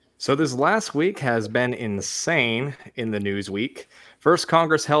So this last week has been insane in the news week. First,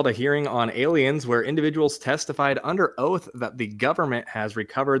 Congress held a hearing on aliens where individuals testified under oath that the government has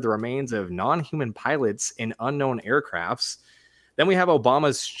recovered the remains of non-human pilots in unknown aircrafts. Then we have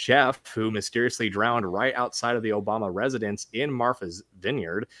Obama's chef who mysteriously drowned right outside of the Obama residence in Martha's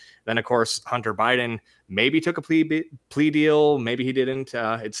Vineyard. Then, of course, Hunter Biden maybe took a plea deal. Maybe he didn't.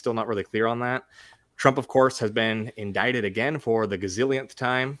 It's still not really clear on that. Trump, of course, has been indicted again for the gazillionth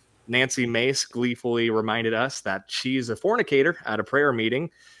time. Nancy Mace gleefully reminded us that she's a fornicator at a prayer meeting.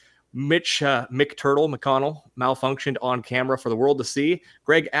 McConnell malfunctioned on camera for the world to see.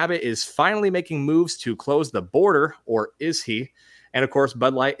 Greg Abbott is finally making moves to close the border, or is he? And of course,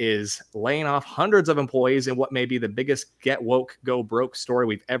 Bud Light is laying off hundreds of employees in what may be the biggest get woke, go broke story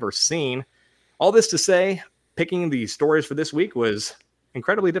we've ever seen. All this to say, picking the stories for this week was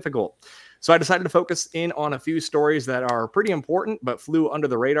incredibly difficult. So I decided to focus in on a few stories that are pretty important, but flew under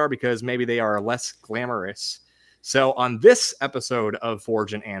the radar because maybe they are less glamorous. So on this episode of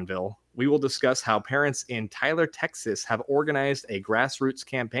Forge and Anvil, we will discuss how parents in Tyler, Texas have organized a grassroots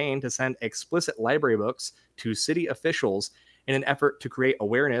campaign to send explicit library books to city officials in an effort to create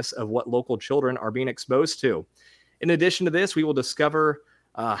awareness of what local children are being exposed to. In addition to this, we will discover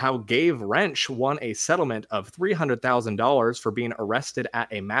how Gabe Rench won a settlement of $300,000 for being arrested at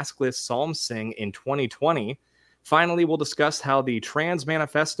a maskless psalm sing in 2020. Finally, we'll discuss how the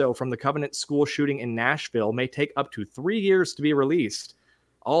Transmanifesto from the Covenant school shooting in Nashville may take up to 3 years to be released.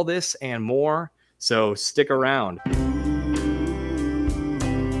 All this and more, so stick around.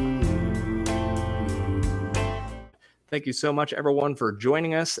 Thank you so much, everyone, for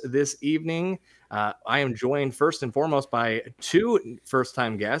joining us this evening. I am joined first and foremost by two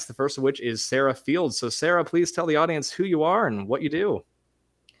first-time guests, the first of which is Sarah Fields. So, Sarah, please tell the audience who you are and what you do.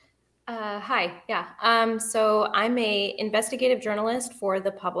 Hi. Yeah. So I'm a investigative journalist for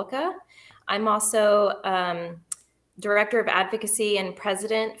the Publica. I'm also director of advocacy and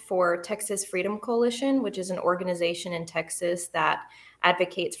president for Texas Freedom Coalition, which is an organization in Texas that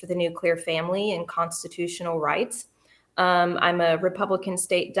advocates for the nuclear family and constitutional rights. I'm a Republican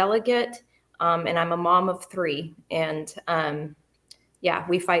state delegate, and I'm a mom of three. And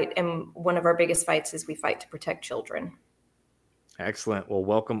we fight. And one of our biggest fights is we fight to protect children. Excellent. Well,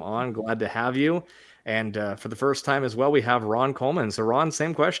 welcome on. Glad to have you. And for the first time as well, we have Ron Coleman. So, Ron,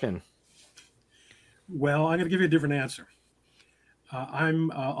 same question. Well, I'm going to give you a different answer.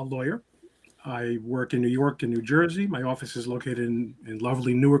 I'm a lawyer. I work in New York and New Jersey. My office is located in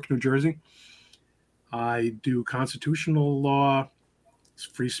lovely Newark, New Jersey. I do constitutional law,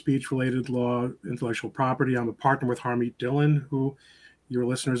 free speech related law, intellectual property. I'm a partner with Harmeet Dillon, who your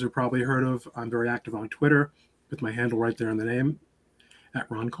listeners have probably heard of. I'm very active on Twitter with my handle right there in the name, at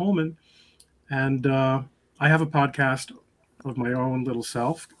Ron Coleman. And I have a podcast of my own little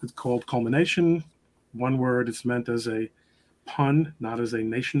self. It's called Culmination. One word, it's meant as a pun, not as a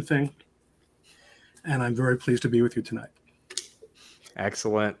nation thing. And I'm very pleased to be with you tonight.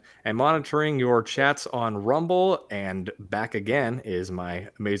 Excellent. And monitoring your chats on Rumble and back again is my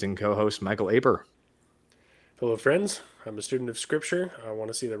amazing co-host, Michael Aber. Hello, friends. I'm a student of Scripture. I want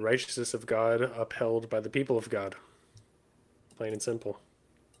to see the righteousness of God upheld by the people of God. Plain and simple.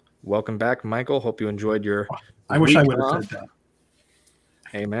 Welcome back, Michael. Hope you enjoyed your I wish I would have said that.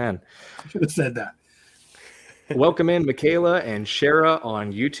 Amen. I should have said that. Welcome in Michaela and Shara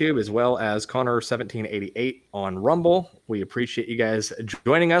on YouTube, as well as Connor1788 on Rumble. We appreciate you guys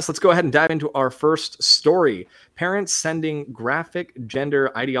joining us. Let's go ahead and dive into our first story. Parents sending graphic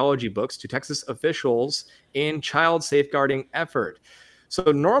gender ideology books to Texas officials in child safeguarding effort. So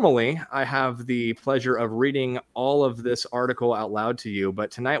normally I have the pleasure of reading all of this article out loud to you,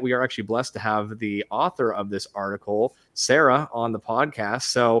 but tonight we are actually blessed to have the author of this article, Sarah, on the podcast.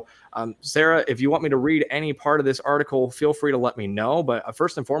 So Sarah, if you want me to read any part of this article, feel free to let me know. But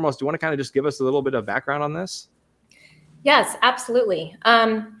first and foremost, do you want to kind of just give us a little bit of background on this? Yes, absolutely.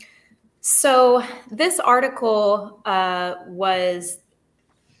 So this article was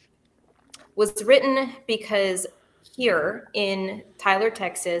written because here in Tyler,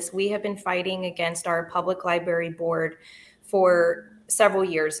 Texas, we have been fighting against our public library board for several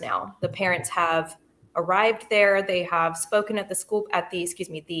years now. The parents have arrived there. They have spoken at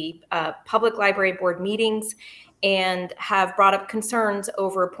the public library board meetings and have brought up concerns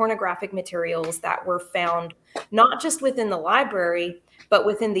over pornographic materials that were found not just within the library, but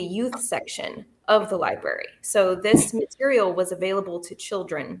within the youth section of the library. So this material was available to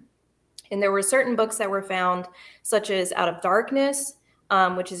children. And there were certain books that were found, such as Out of Darkness,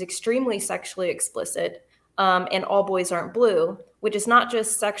 which is extremely sexually explicit, and All Boys Aren't Blue, which is not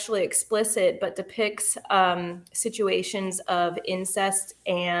just sexually explicit, but depicts situations of incest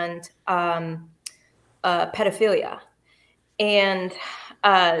and pedophilia. And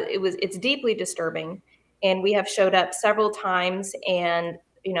it's deeply disturbing. And we have showed up several times and,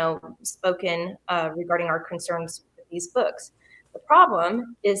 spoken regarding our concerns with these books. The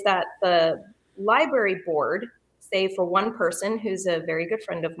problem is that the library board, save for one person who's a very good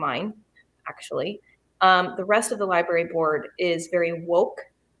friend of mine, actually, the rest of the library board is very woke,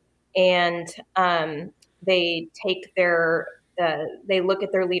 and they take they look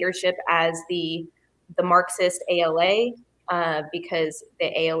at their leadership as the Marxist ALA, because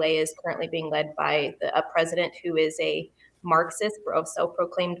the ALA is currently being led by a president who is a Marxist, or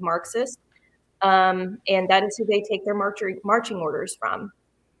self-proclaimed Marxist, and that is who they take their marching orders from.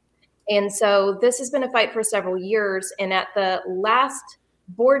 And so this has been a fight for several years. And at the last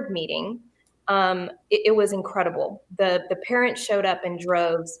board meeting, it was incredible. The parents showed up in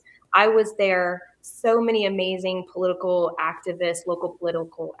droves. I was there. So many amazing local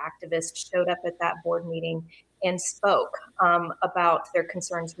political activists showed up at that board meeting and spoke about their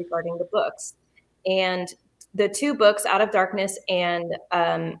concerns regarding the books. And the two books, Out of Darkness and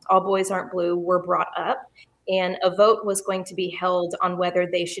All Boys Aren't Blue, were brought up, and a vote was going to be held on whether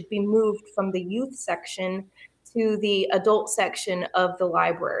they should be moved from the youth section to the adult section of the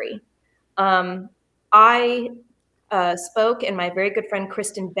library. I spoke, and my very good friend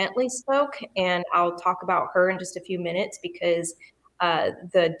Kristen Bentley spoke, and I'll talk about her in just a few minutes, because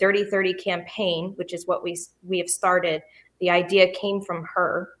the Dirty 30 campaign, which is what we have started, the idea came from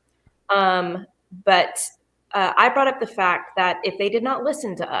her. But I brought up the fact that if they did not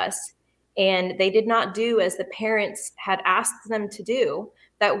listen to us, and they did not do as the parents had asked them to do,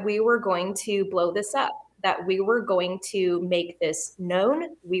 that we were going to blow this up, that we were going to make this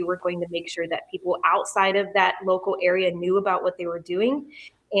known. We were going to make sure that people outside of that local area knew about what they were doing.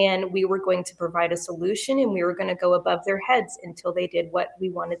 And we were going to provide a solution, and we were going to go above their heads until they did what we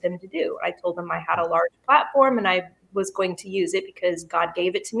wanted them to do. I told them I had a large platform and I was going to use it because God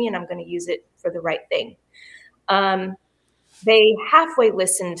gave it to me, and I'm going to use it for the right thing. They halfway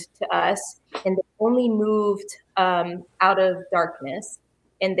listened to us, and they only moved Out of Darkness,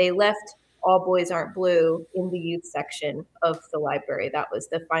 and they left All Boys Aren't Blue in the youth section of the library. That was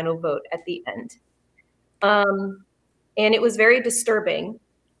the final vote at the end. And it was very disturbing,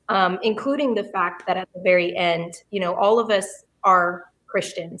 including the fact that at the very end, all of us are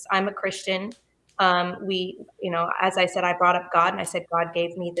Christians. I'm a Christian. As I said, I brought up God, and I said, God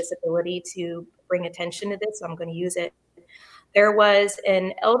gave me this ability to bring attention to this, so I'm going to use it. There was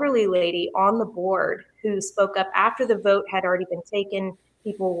an elderly lady on the board who spoke up after the vote had already been taken.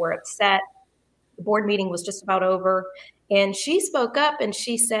 People were upset. The board meeting was just about over. And she spoke up and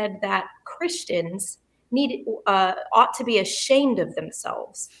she said that Christians ought to be ashamed of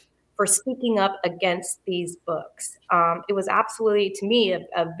themselves for speaking up against these books. It was absolutely, to me,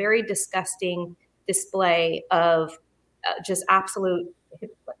 a very disgusting display of just absolute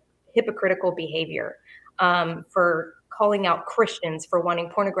hypocritical behavior for calling out Christians for wanting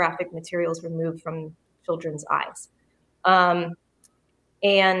pornographic materials removed from children's eyes.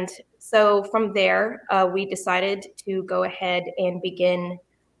 And so from there, we decided to go ahead and begin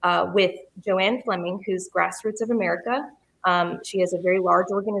with Joanne Fleming, who's Grassroots of America. She has a very large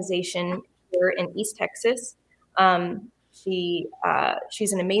organization here in East Texas.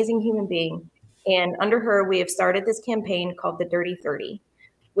 She's an amazing human being. And under her, we have started this campaign called the Dirty 30,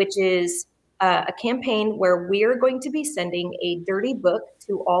 which is a campaign where we are going to be sending a dirty book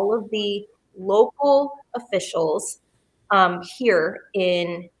to all of the local officials here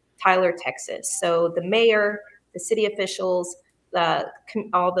in Tyler, Texas. So the mayor, the city officials,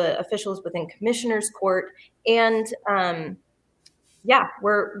 all the officials within Commissioner's Court, and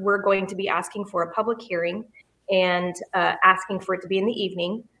we're going to be asking for a public hearing and asking for it to be in the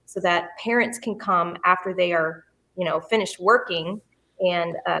evening so that parents can come after they are, finished working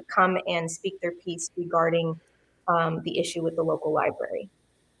and come and speak their piece regarding the issue with the local library.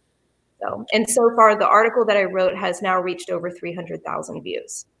 So far, the article that I wrote has now reached over 300,000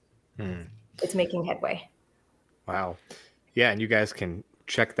 views. It's making headway. Wow. Yeah, and you guys can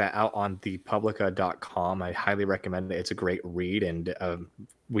check that out on thepublica.com. I highly recommend it. It's a great read, and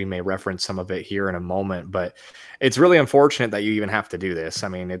we may reference some of it here in a moment, but it's really unfortunate that you even have to do this. I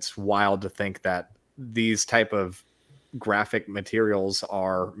mean, it's wild to think that these type of graphic materials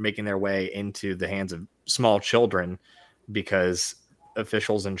are making their way into the hands of small children because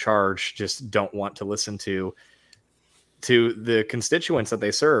officials in charge just don't want to listen to the constituents that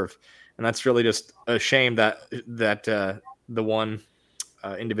they serve. And that's really just a shame that the one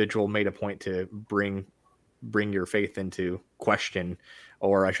individual made a point to bring bring your faith into question,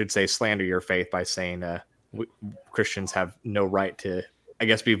 or I should say slander your faith by saying Christians have no right to, I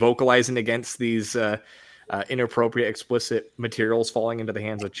guess, be vocalizing against these inappropriate, explicit materials falling into the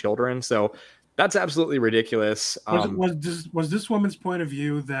hands of children. So that's absolutely ridiculous. Was this woman's point of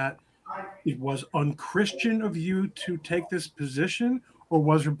view that it was unchristian of you to take this position, or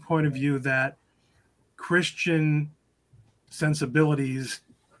was her point of view that Christian sensibilities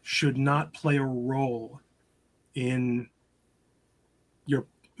should not play a role in your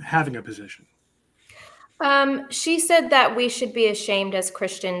having a position? She said that we should be ashamed as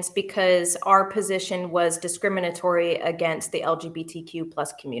Christians because our position was discriminatory against the LGBTQ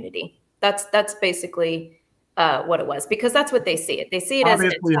plus community. That's basically what it was, because that's what they see it. They see it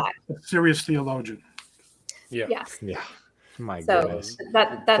Obviously, as an attack. a serious theologian. Yeah. Yes. Yeah. My So goodness.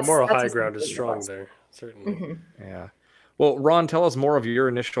 that's the moral that's high ground is essentially what it strong was. there, certainly. Mm-hmm. Yeah. Well, Ron, tell us more of your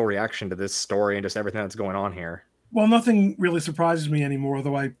initial reaction to this story and just everything that's going on here. Well, nothing really surprises me anymore,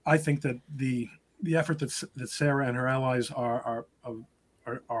 though I think that the effort that Sarah and her allies are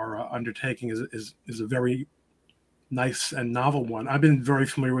undertaking is a very nice and novel one. I've been very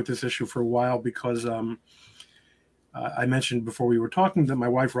familiar with this issue for a while because I mentioned before we were talking that my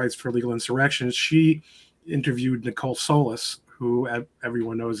wife writes for Legal Insurrection. She interviewed Nicole Solis, who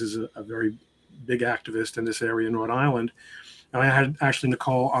everyone knows is a very big activist in this area in Rhode Island. And I had actually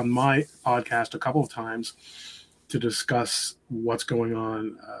Nicole on my podcast a couple of times to discuss what's going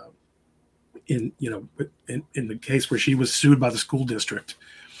on in the case where she was sued by the school district.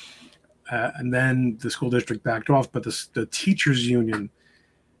 And then the school district backed off, but the teachers union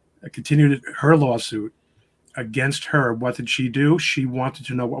continued her lawsuit against her. What did she do? She wanted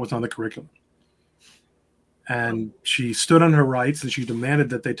to know what was on the curriculum. And she stood on her rights and she demanded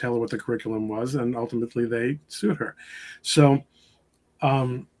that they tell her what the curriculum was. And ultimately they sued her. So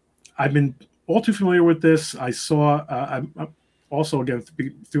I've been all too familiar with this. I saw, I'm also, again,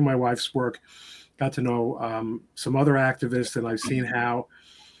 through my wife's work, got to know some other activists, and I've seen how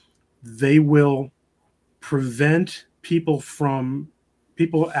they will prevent people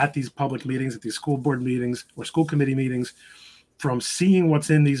at these public meetings, at these school board meetings or school committee meetings, from seeing what's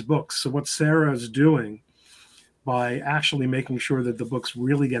in these books. So what Sarah is doing by actually making sure that the books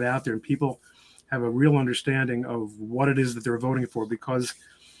really get out there and people have a real understanding of what it is that they're voting for, because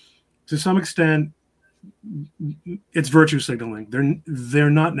to some extent it's virtue signaling. They're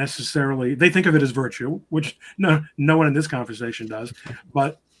not necessarily, they think of it as virtue, which no one in this conversation does,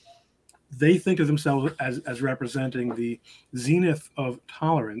 but they think of themselves as representing the zenith of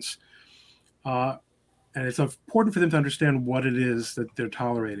tolerance. And it's important for them to understand what it is that they're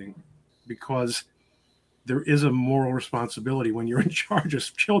tolerating, because there is a moral responsibility when you're in charge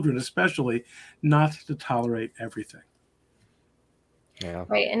of children, especially, not to tolerate everything. Yeah.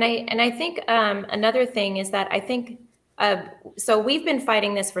 Right. And I think another thing is that I think, so we've been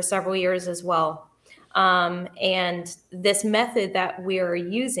fighting this for several years as well. And this method that we're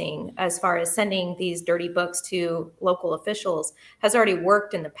using as far as sending these dirty books to local officials has already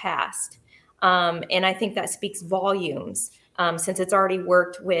worked in the past. And I think that speaks volumes. Since it's already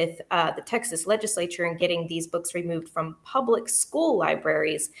worked with the Texas legislature in getting these books removed from public school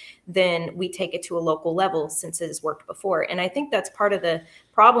libraries, then we take it to a local level since it has worked before. And I think that's part of the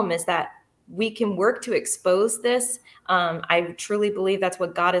problem, is that we can work to expose this. I truly believe that's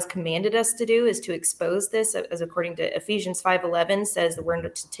what God has commanded us to do, is to expose this, as according to Ephesians 5:11 says that we're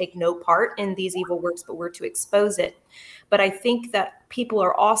to take no part in these evil works, but we're to expose it. But I think that people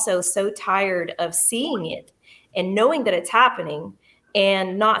are also so tired of seeing it and knowing that it's happening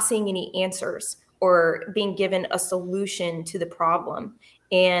and not seeing any answers or being given a solution to the problem.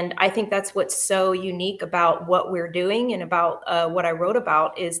 And I think that's what's so unique about what we're doing and about what I wrote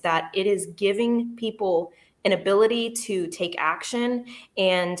about, is that it is giving people an ability to take action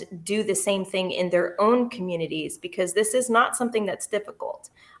and do the same thing in their own communities, because this is not something that's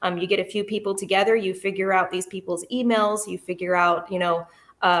difficult. You get a few people together, you figure out these people's emails, you figure out,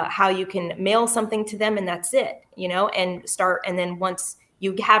 how you can mail something to them, and that's it, and then once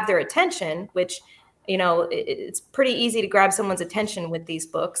you have their attention, which, it's pretty easy to grab someone's attention with these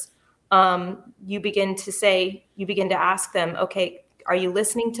books. You begin to ask them, okay, are you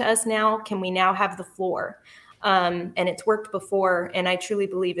listening to us now? Can we now have the floor? And it's worked before, and I truly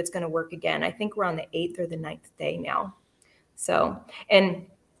believe it's going to work again. I think we're on the 8th or the 9th day now. So, and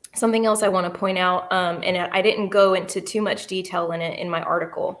something else I want to point out, and I didn't go into too much detail in it in my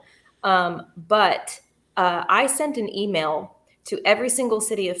article, but I sent an email to every single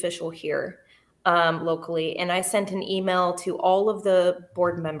city official here locally. And I sent an email to all of the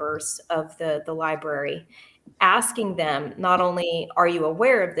board members of the library asking them, not only are you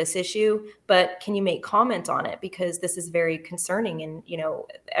aware of this issue, but can you make comment on it? Because this is very concerning and,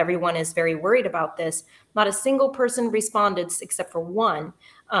 everyone is very worried about this. Not a single person responded except for one.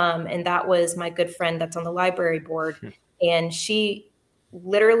 And that was my good friend that's on the library board. And she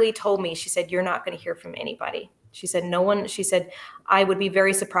literally told me, she said, you're not going to hear from anybody. She said, no one, she said, I would be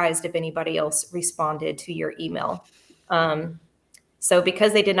very surprised if anybody else responded to your email. So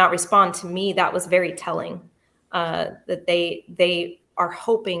because they did not respond to me, that was very telling. That they are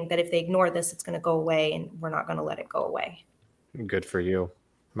hoping that if they ignore this, it's going to go away, and we're not going to let it go away. Good for you.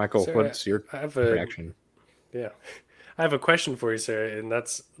 Michael, Sarah, what's your reaction? I have a question for you, Sarah, and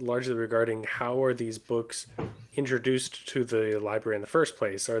that's largely regarding how are these books introduced to the library in the first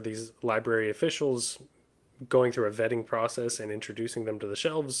place? Are these library officials going through a vetting process and introducing them to the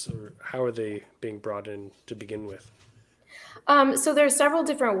shelves, or how are they being brought in to begin with? So there's several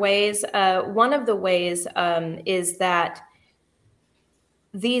different ways. One of the ways is that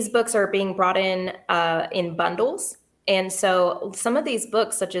these books are being brought in bundles. And so some of these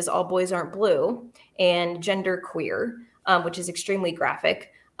books, such as All Boys Aren't Blue and Gender Queer, which is extremely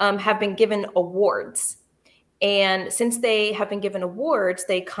graphic, have been given awards. And since they have been given awards,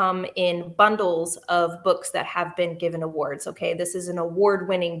 they come in bundles of books that have been given awards. Okay, this is an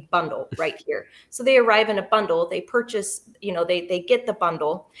award-winning bundle right here. So they arrive in a bundle, they purchase, they get the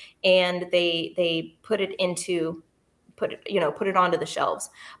bundle, and they put it onto the shelves.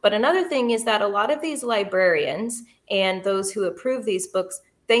 But another thing is that a lot of these librarians and those who approve these books,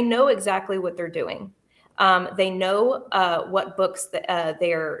 they know exactly what they're doing. They know what books that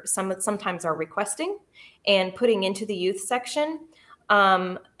they're sometimes are requesting and putting into the youth section.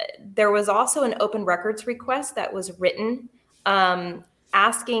 There was also an open records request that was written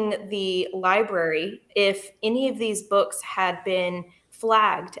asking the library if any of these books had been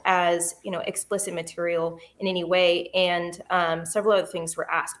flagged as explicit material in any way, and several other things were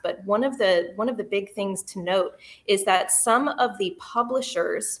asked. But one of the big things to note is that some of the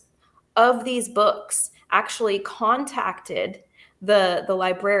publishers of these books actually contacted the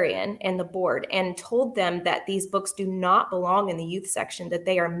librarian and the board and told them that these books do not belong in the youth section, that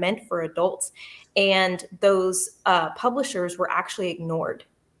they are meant for adults. And those publishers were actually ignored.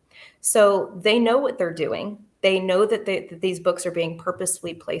 So they know what they're doing. They know that these books are being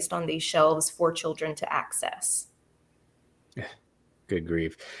purposely placed on these shelves for children to access. Good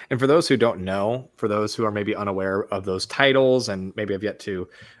grief. And for those who don't know, for those who are maybe unaware of those titles and maybe have yet to,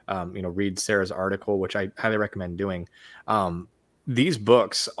 read Sarah's article, which I highly recommend doing, these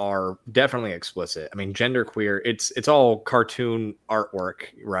books are definitely explicit. I mean, Gender Queer, it's all cartoon artwork,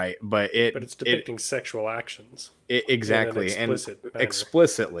 right? But it's depicting sexual actions. Exactly. And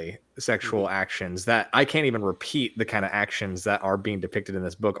explicitly sexual actions that I can't even repeat the kind of actions that are being depicted in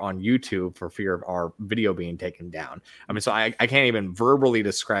this book on YouTube for fear of our video being taken down. I mean, so I can't even verbally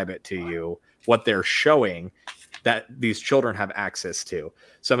describe it to you what they're showing that these children have access to.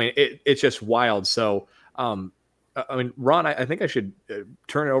 So, I mean, it's just wild. So, Ron, I think I should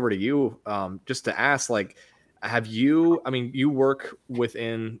turn it over to you just to ask, you work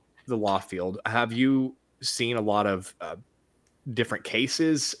within the law field. Have you seen a lot of different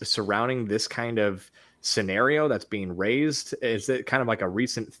cases surrounding this kind of scenario that's being raised? Is it kind of like a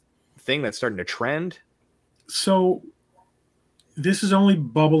recent thing that's starting to trend? So this is only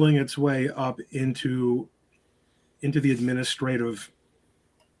bubbling its way up into the administrative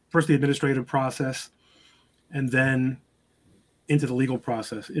process, and then into the legal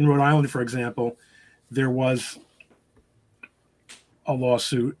process. In Rhode Island, for example, there was a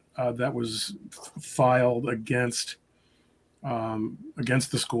lawsuit that was filed against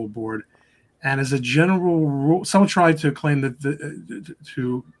the school board, and as a general rule, someone tried to claim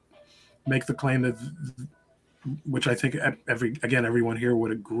to make the claim that, which I think everyone here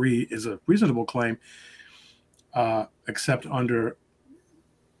would agree is a reasonable claim, except under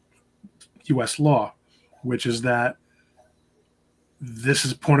U.S. law, which is that this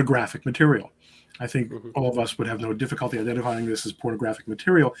is pornographic material. I think all of us would have no difficulty identifying this as pornographic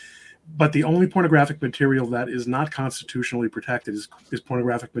material, but the only pornographic material that is not constitutionally protected is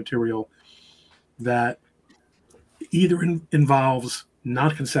pornographic material that either involves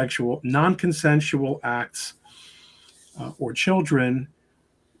non-consensual acts or children,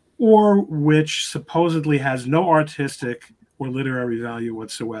 or which supposedly has no artistic or literary value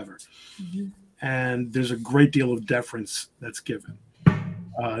whatsoever. Mm-hmm. And there's a great deal of deference that's given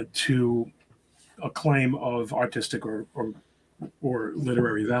to a claim of artistic or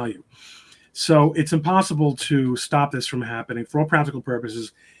literary value. So it's impossible to stop this from happening. For all practical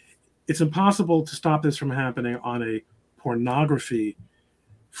purposes, it's impossible to stop this from happening on a pornography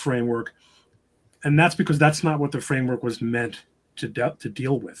framework, and that's because that's not what the framework was meant to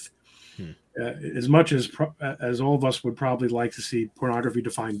deal with. As much as all of us would probably like to see pornography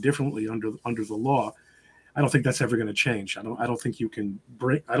defined differently under the law, I don't think that's ever going to change. I don't think you can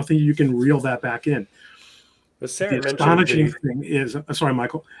reel that back in. Sarah the astonishing thing is, sorry,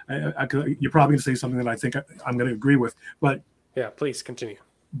 Michael, you're probably going to say something that I think I'm going to agree with, but yeah, please continue.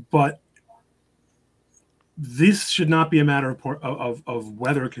 But this should not be a matter of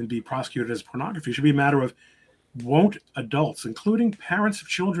whether it can be prosecuted as pornography. It should be a matter of, won't adults, including parents of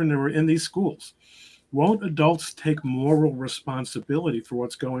children that are in these schools, won't adults take moral responsibility for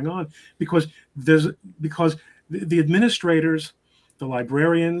what's going on? Because the administrators, the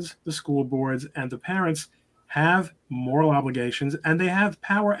librarians, the school boards, and the parents have moral obligations, and they have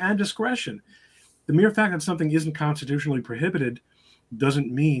power and discretion. The mere fact that something isn't constitutionally prohibited doesn't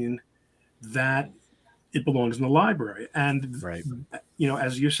mean that it belongs in the library. And, right.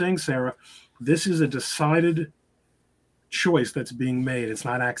 As you're saying, Sarah, this is a decided choice that's being made. It's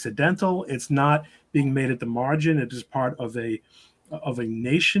not accidental. It's not being made at the margin. It is part of a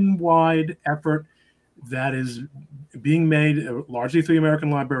nationwide effort that is being made largely through the American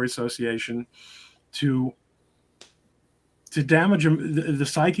Library Association to damage the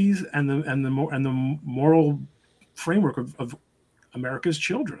psyches and the moral framework of America's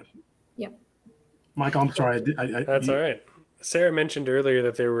children. Yep. Michael, I'm sorry. That's all right. Sarah mentioned earlier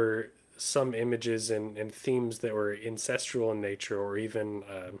that there were some images and themes that were incestual in nature or even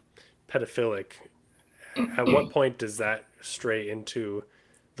pedophilic. At what point does that stray into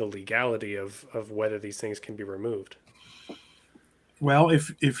the legality of whether these things can be removed? Well,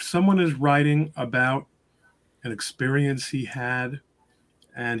 if someone is writing about an experience he had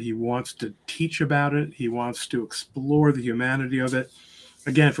and he wants to teach about it, he wants to explore the humanity of it,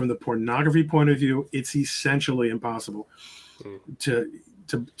 again, from the pornography point of view, it's essentially impossible to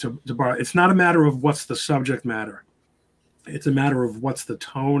borrow. It's not a matter of what's the subject matter. It's a matter of what's the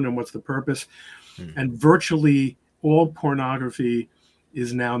tone and what's the purpose. And virtually all pornography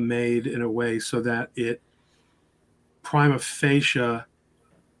is now made in a way so that it prima facie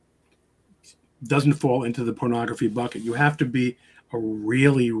doesn't fall into the pornography bucket. You have to be a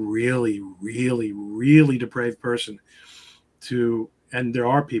really, really, really, really depraved person and there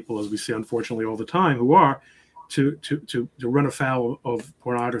are people, as we see unfortunately all the time, who are to run afoul of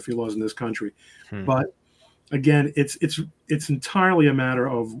pornography laws in this country. But again, it's entirely a matter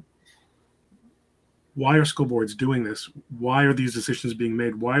of, why are school boards doing this? Why are these decisions being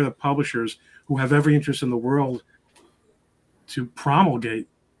made? Why are the publishers, who have every interest in the world to promulgate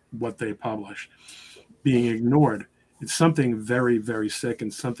what they publish, being ignored? It's something very, very sick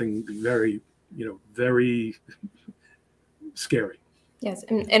and something very, very scary. Yes.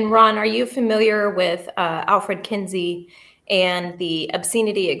 And Ron, are you familiar with Alfred Kinsey and the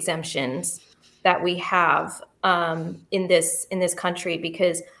obscenity exemptions that we have in this country?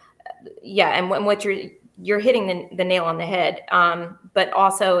 Because and what you're hitting the nail on the head. But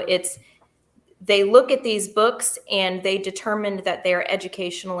also they look at these books and they determined that they are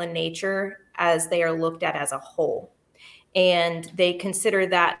educational in nature as they are looked at as a whole. And they consider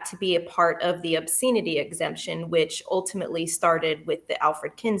that to be a part of the obscenity exemption, which ultimately started with the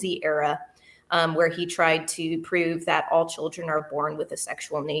Alfred Kinsey era, where he tried to prove that all children are born with a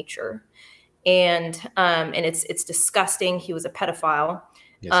sexual nature. And it's disgusting. He was a pedophile.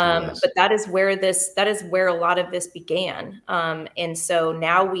 Yes, but that is where a lot of this began. And so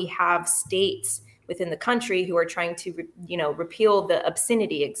now we have states within the country who are trying to, repeal the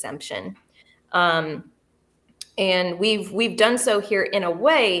obscenity exemption. And we've done so here in a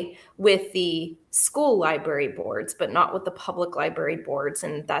way with the school library boards, but not with the public library boards.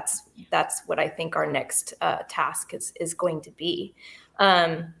 And that's what I think our next task is going to be.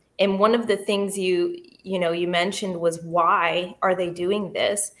 And one of the things you mentioned was, why are they doing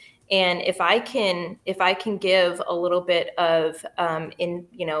this? And if I can give a little bit of,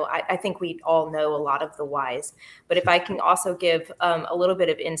 I think we all know a lot of the whys, but if I can also give a little bit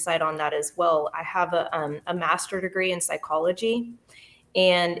of insight on that as well. I have a master's degree in psychology,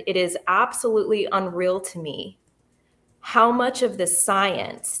 and it is absolutely unreal to me how much of the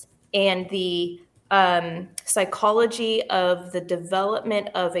science and the psychology of the development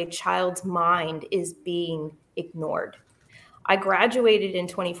of a child's mind is being ignored. I graduated in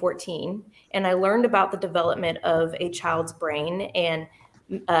 2014, and I learned about the development of a child's brain, and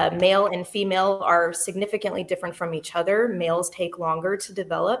male and female are significantly different from each other. Males take longer to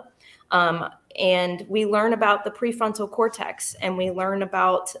develop. And we learn about the prefrontal cortex, and we learn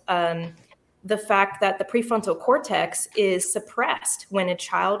about the fact that the prefrontal cortex is suppressed when a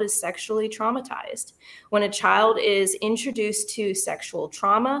child is sexually traumatized, when a child is introduced to sexual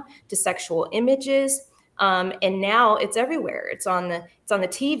trauma, to sexual images. And now it's everywhere. It's on the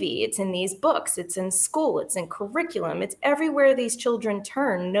TV. It's in these books. It's in school. It's in curriculum. It's everywhere these children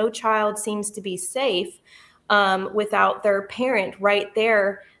turn. No child seems to be safe without their parent right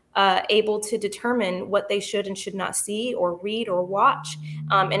there, able to determine what they should and should not see or read or watch.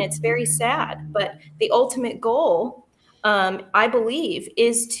 And it's very sad. But the ultimate goal, I believe,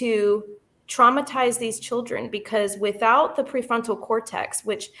 is to traumatize these children, because without the prefrontal cortex,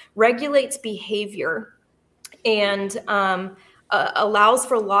 which regulates behavior and allows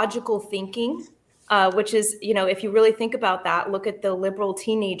for logical thinking, which is, if you really think about that, look at the liberal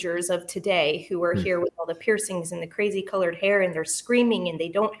teenagers of today who are here with all the piercings and the crazy colored hair, and they're screaming and they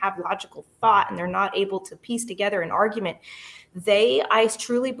don't have logical thought and they're not able to piece together an argument. They, I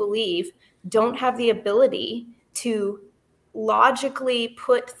truly believe, don't have the ability to logically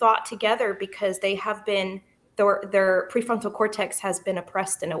put thought together because they have been their prefrontal cortex has been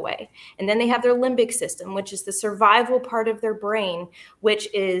oppressed in a way. And then they have their limbic system, which is the survival part of their brain,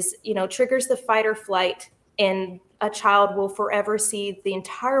 which is, triggers the fight or flight. And a child will forever see the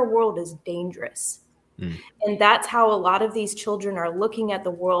entire world as dangerous. And that's how a lot of these children are looking at the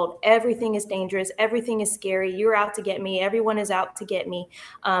world. Everything is dangerous. Everything is scary. You're out to get me. Everyone is out to get me.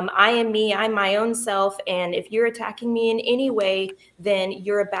 I am me. I'm my own self. And if you're attacking me in any way, then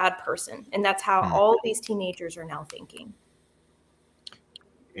you're a bad person. And that's how all these teenagers are now thinking.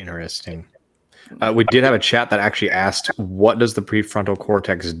 Interesting. We did have a chat that actually asked, what does the prefrontal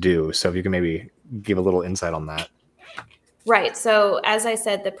cortex do? So if you can maybe give a little insight on that. Right. So as I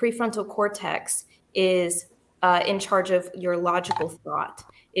said, the prefrontal cortex is in charge of your logical thought.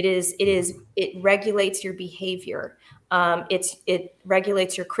 It regulates your behavior. It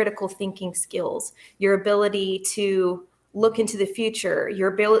regulates your critical thinking skills, your ability to look into the future, your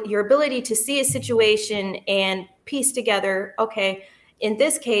ability to see a situation and piece together, okay, in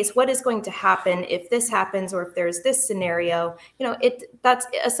this case, what is going to happen if this happens, or if there's this scenario? That's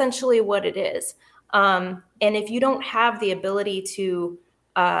essentially what it is. And if you don't have the ability to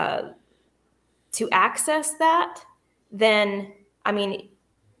access that, then,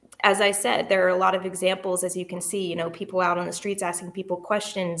 as I said, there are a lot of examples, as you can see, people out on the streets asking people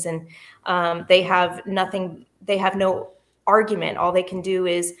questions, and they have no argument. All they can do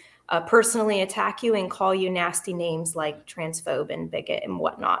is personally attack you and call you nasty names like transphobe and bigot and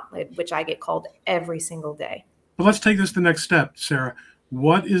whatnot, which I get called every single day. Well, let's take this the next step, Sarah.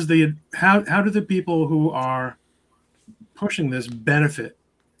 What is how do the people who are pushing this benefit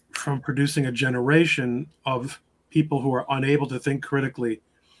from producing a generation of people who are unable to think critically?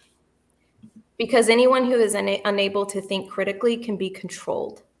 Because anyone who is unable to think critically can be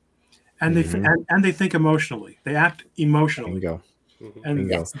controlled. And they think emotionally. They act emotionally. Bingo. And,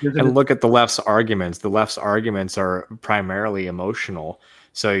 yes. And look at the left's arguments. The left's arguments are primarily emotional.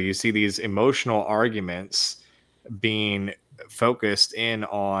 So you see these emotional arguments being focused in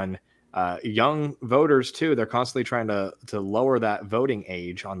on young voters too. They're constantly trying to lower that voting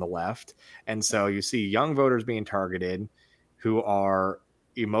age on the left. And so you see young voters being targeted who are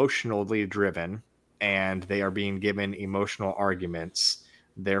emotionally driven, and they are being given emotional arguments.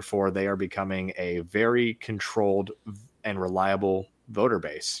 Therefore, they are becoming a very controlled and reliable voter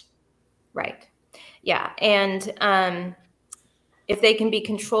base. Right. Yeah. And if they can be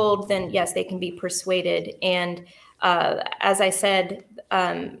controlled, then yes, they can be persuaded. And as I said,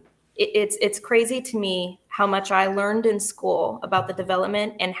 it's crazy to me how much I learned in school about the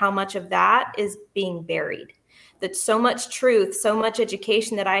development and how much of that is being buried. That so much truth, so much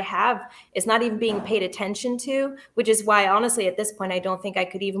education that I have is not even being paid attention to, which is why, honestly, at this point, I don't think I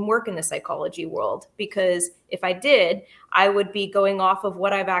could even work in the psychology world, because if I did, I would be going off of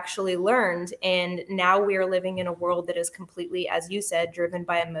what I've actually learned. And now we are living in a world that is completely, as you said, driven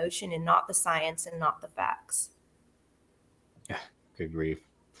by emotion and not the science and not the facts. Yeah, good grief.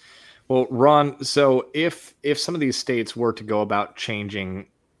 Well, Ron, so if some of these states were to go about changing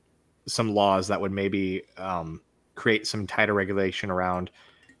some laws that would maybe create some tighter regulation around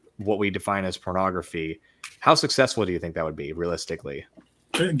what we define as pornography, how successful do you think that would be realistically?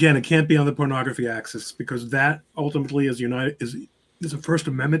 Again, it can't be on the pornography axis, because that ultimately is a First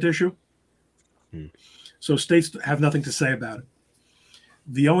Amendment issue. So states have nothing to say about it.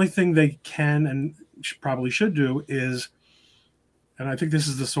 The only thing they can and probably should do is, and I think this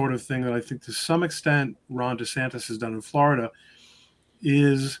is the sort of thing that I think to some extent Ron DeSantis has done in Florida,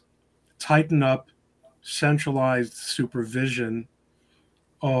 is tighten up centralized supervision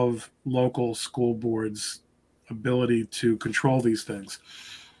of local school boards' ability to control these things.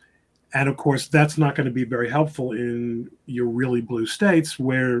 And of course, that's not going to be very helpful in your really blue states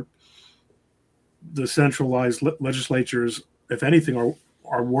where the centralized legislatures, if anything,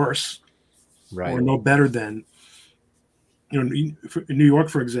 are worse or no better than, in New York,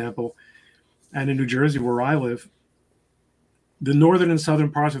 for example, and in New Jersey, where I live, the northern and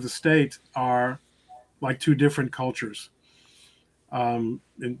southern parts of the state are like two different cultures. In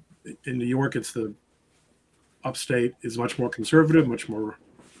New York, it's the upstate is much more conservative, much more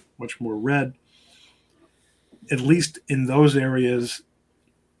red. At least in those areas,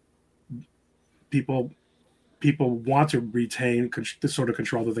 people want to retain the sort of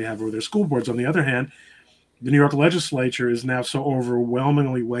control that they have over their school boards. On the other hand, the New York legislature is now so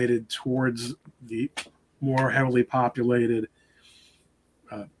overwhelmingly weighted towards the more heavily populated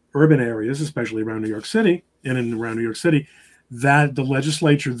urban areas, especially around New York City and around New York City, that the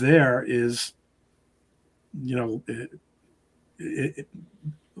legislature there is,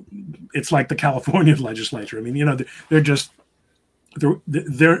 it's like the California legislature. I mean, they're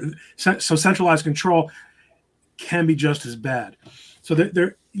so centralized control can be just as bad. So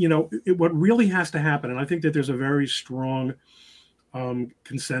what really has to happen, and I think that there's a very strong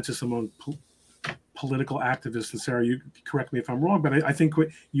consensus among political activists, and Sarah, you correct me if I'm wrong, but I think what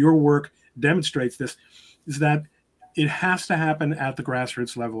your work demonstrates this is that it has to happen at the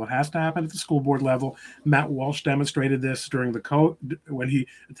grassroots level. It has to happen at the school board level. Matt Walsh demonstrated this during when he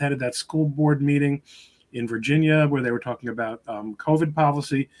attended that school board meeting in Virginia where they were talking about COVID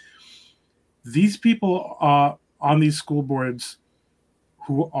policy. These people on these school boards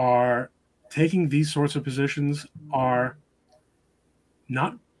who are taking these sorts of positions are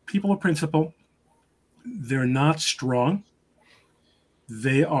not people of principle. They're not strong.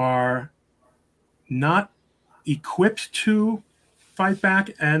 They are not equipped to fight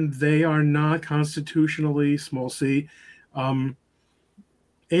back, and they are not constitutionally, small c,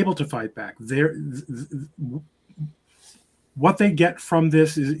 able to fight back. What they get from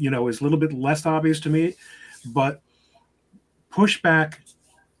this is a little bit less obvious to me, but pushback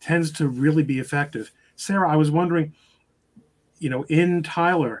tends to really be effective. Sarah, I was wondering, in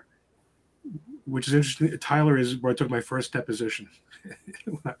Tyler, which is interesting. Tyler is where I took my first deposition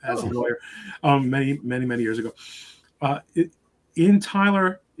as a lawyer many years ago. In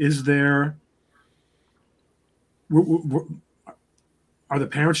Tyler, is there? Are the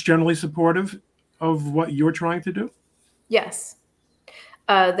parents generally supportive of what you're trying to do? Yes,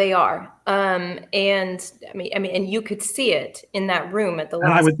 they are. And I mean, and you could see it in that room at the last.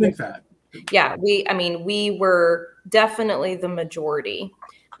 And I would think that. Yeah, we were definitely the majority.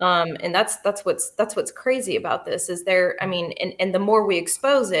 And that's what's crazy about this is and the more we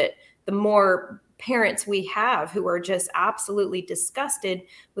expose it, the more parents we have who are just absolutely disgusted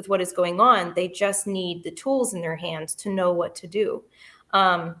with what is going on. They just need the tools in their hands to know what to do.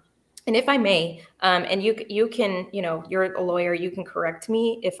 And if I may, and you can, you're a lawyer, you can correct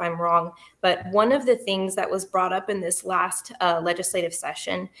me if I'm wrong, but one of the things that was brought up in this last legislative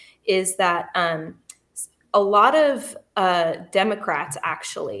session is that a lot of Democrats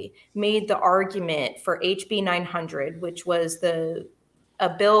actually made the argument for HB 900, which was a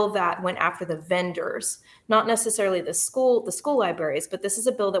bill that went after the vendors, not necessarily the school libraries, but this is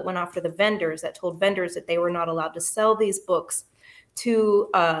a bill that went after the vendors, that told vendors that they were not allowed to sell these books to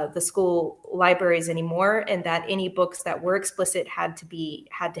the school libraries anymore, and that any books that were explicit had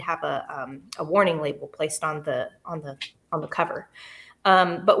to have a warning label placed on the cover.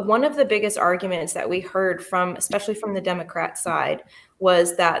 But one of the biggest arguments that we heard especially from the Democrat side,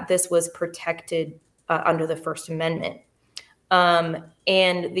 was that this was protected under the First Amendment. And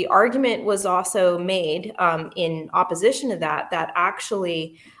the argument was also made in opposition to that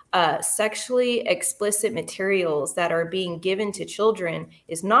actually sexually explicit materials that are being given to children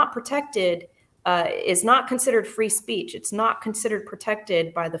is not protected, is not considered free speech. It's not considered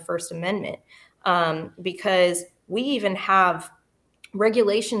protected by the First Amendment, because we even have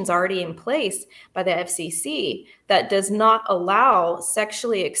regulations already in place by the FCC that does not allow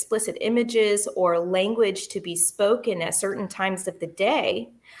sexually explicit images or language to be spoken at certain times of the day.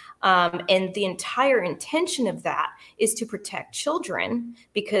 And the entire intention of that is to protect children,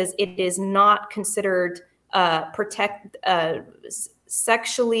 because it is not considered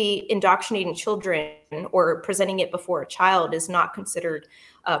sexually indoctrinating children or presenting it before a child is not considered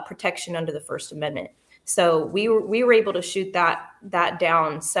protection under the First Amendment. So we were able to shoot that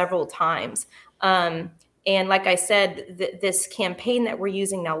down several times. And like I said, this campaign that we're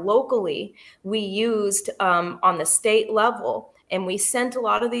using now locally, we used on the state level, and we sent a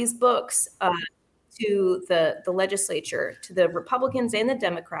lot of these books to the legislature, to the Republicans and the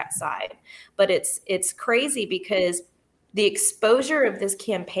Democrat side. But it's crazy because the exposure of this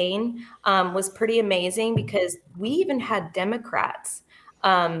campaign was pretty amazing, because we even had Democrats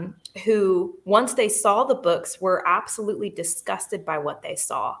who, once they saw the books, were absolutely disgusted by what they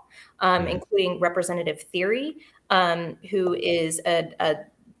saw, including Representative Theory, who is a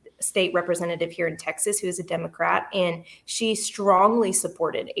state representative here in Texas, who is a Democrat, and she strongly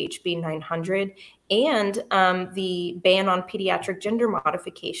supported HB 900 and the ban on pediatric gender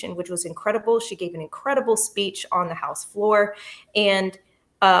modification, which was incredible. She gave an incredible speech on the House floor, and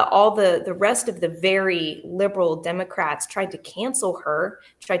all the rest of the very liberal Democrats tried to cancel her,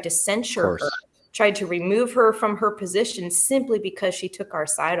 tried to censure her, tried to remove her from her position simply because she took our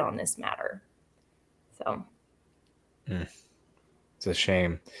side on this matter. So it's a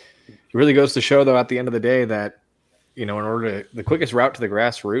shame. It really goes to show, though, at the end of the day, that, in order to, the quickest route to the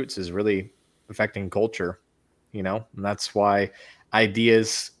grassroots is really affecting culture, and that's why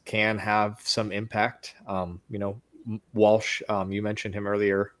ideas can have some impact. Walsh, you mentioned him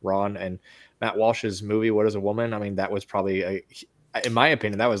earlier, Ron, and Matt Walsh's movie, What is a Woman? I mean, that was probably, in my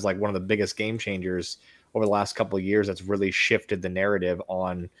opinion, that was like one of the biggest game changers over the last couple of years. That's really shifted the narrative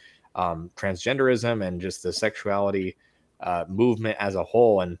on transgenderism and just the sexuality movement as a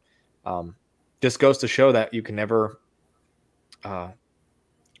whole. And just goes to show that you can never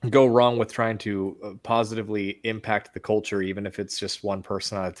go wrong with trying to positively impact the culture, even if it's just one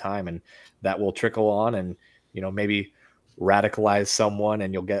person at a time, and that will trickle on and, maybe radicalize someone,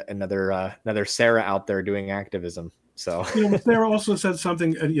 and you'll get another Sarah out there doing activism. So, Sarah also said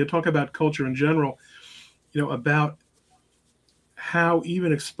something, and you talk about culture in general, about how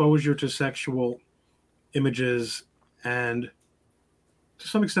even exposure to sexual images and to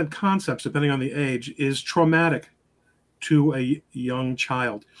some extent concepts, depending on the age, is traumatic to a young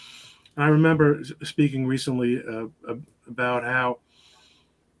child. And I remember speaking recently about how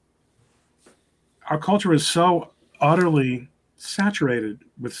our culture is so utterly saturated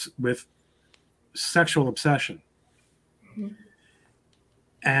with sexual obsession. Mm-hmm.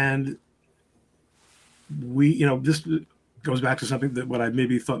 And we, this goes back to something that what I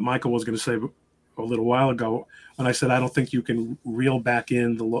maybe thought Michael was going to say a little while ago, when I said I don't think you can reel back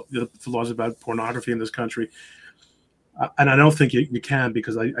in the laws about pornography in this country. And I don't think you can,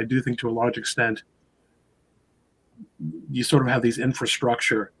 because I do think to a large extent you sort of have these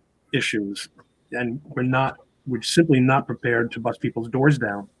infrastructure issues, and we're simply not prepared to bust people's doors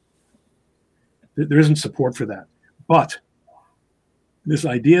down. There isn't support for that. But this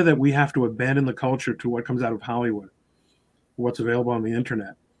idea that we have to abandon the culture to what comes out of Hollywood, what's available on the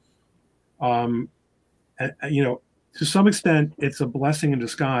internet, to some extent, it's a blessing in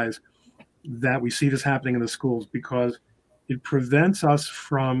disguise that we see this happening in the schools, because it prevents us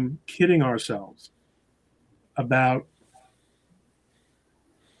from kidding ourselves about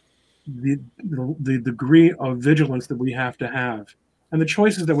the degree of vigilance that we have to have and the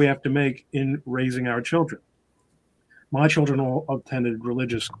choices that we have to make in raising our children. My children all attended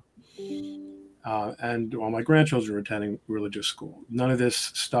religious school, and all my grandchildren are attending religious school. None of this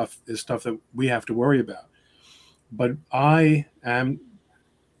stuff is stuff that we have to worry about. But I am,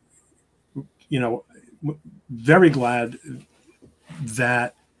 very glad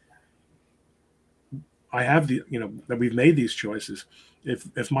that I have that we've made these choices.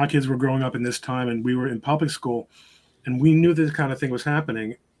 If my kids were growing up in this time and we were in public school and we knew this kind of thing was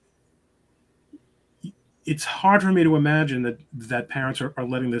happening, it's hard for me to imagine that parents are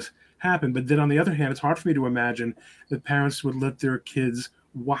letting this happen. But then on the other hand, it's hard for me to imagine that parents would let their kids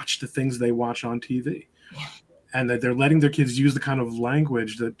watch the things they watch on TV. Yeah. And that they're letting their kids use the kind of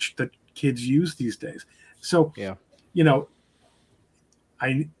language that kids use these days. So, yeah,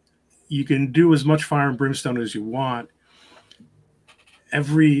 you can do as much fire and brimstone as you want.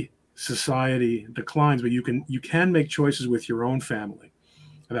 Every society declines, but you can make choices with your own family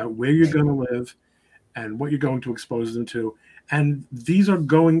about where you're going to live and what you're going to expose them to. And these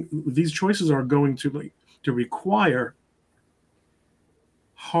choices are going to require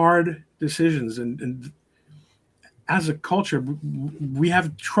hard decisions. And as a culture, we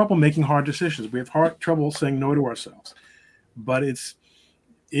have trouble making hard decisions. We have trouble saying no to ourselves. But it's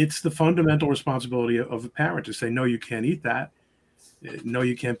the fundamental responsibility of a parent to say, no, you can't eat that. No,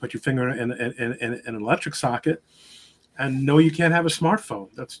 you can't put your finger in an electric socket. And no, you can't have a smartphone.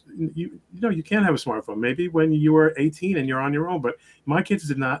 You can't have a smartphone. Maybe when you were 18 and you're on your own. But my kids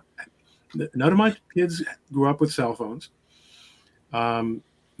did not. None of my kids grew up with cell phones.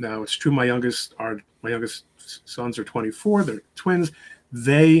 Now, it's true my youngest sons are 24. They're twins.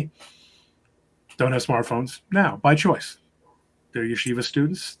 They don't have smartphones now by choice. They're yeshiva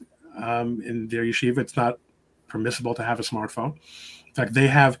students. In their yeshiva, it's not permissible to have a smartphone. In fact, they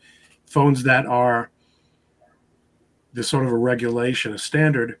have phones that are there's sort of a regulation, a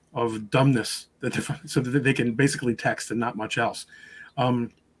standard of dumbness so that they can basically text and not much else.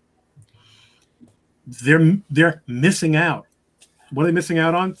 They're missing out. What are they missing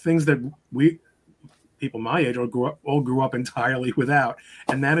out on? Things that people my age all grew up entirely without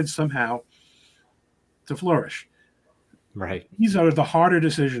and managed somehow to flourish. Right. These are the harder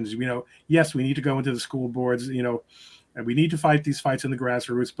decisions. Yes, we need to go into the school boards, and we need to fight these fights in the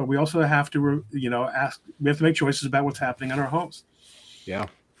grassroots, but we also have to, we have to make choices about what's happening in our homes. Yeah.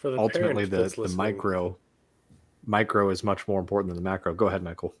 For the Ultimately, parent the micro is much more important than the macro. Go ahead,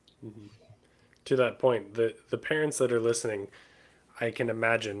 Michael. Mm-hmm. To that point, the parents that are listening, I can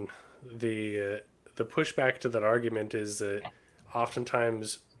imagine the pushback to that argument is that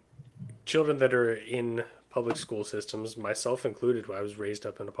oftentimes children that are in public school systems, myself included, I was raised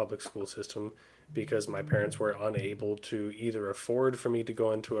up in a public school system because my parents were unable to either afford for me to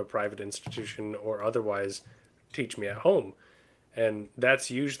go into a private institution or otherwise teach me at home. And that's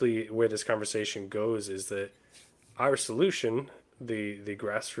usually where this conversation goes, is that our solution, the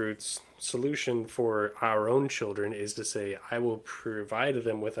grassroots solution for our own children, is to say, I will provide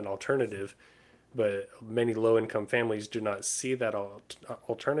them with an alternative, but many low-income families do not see that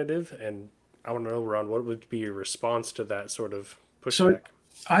alternative. And I want to know, Ron, what would be your response to that sort of pushback? So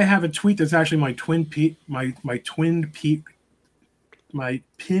I have a tweet that's actually my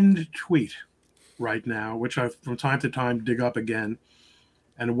pinned tweet right now, which I from time to time dig up again.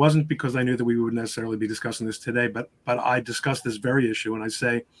 And it wasn't because I knew that we would necessarily be discussing this today, but I discussed this very issue, and I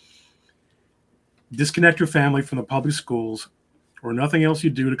say, disconnect your family from the public schools, or nothing else you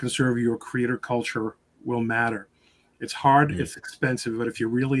do to conserve your creator culture will matter. It's hard, it's expensive, but if you're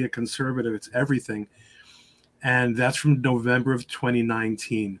really a conservative, it's everything. And that's from November of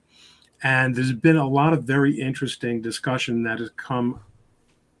 2019. And there's been a lot of very interesting discussion that has come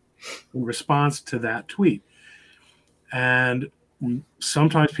in response to that tweet. And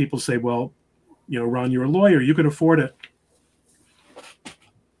sometimes people say, well, Ron, you're a lawyer, you can afford it.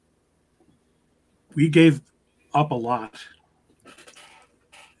 We gave up a lot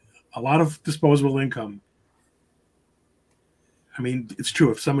of disposable income. I mean, it's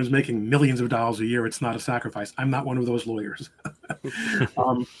true. If someone's making millions of dollars a year, it's not a sacrifice. I'm not one of those lawyers.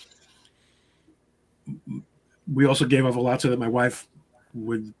 We also gave up a lot so that my wife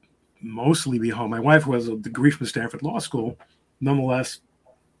would mostly be home. My wife was a degree from Stanford Law School, nonetheless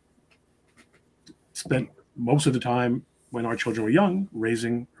spent most of the time when our children were young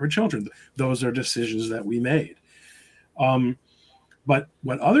raising her children. Those are decisions that we made. But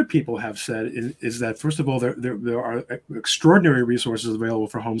what other people have said is that, first of all, there are extraordinary resources available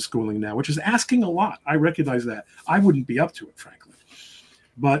for homeschooling now, which is asking a lot. I recognize that. I wouldn't be up to it, frankly.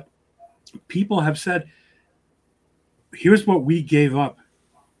 But people have said, here's what we gave up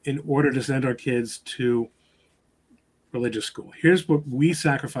in order to send our kids to religious school. Here's what we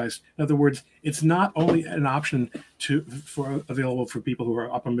sacrificed. In other words, it's not only an option available for people who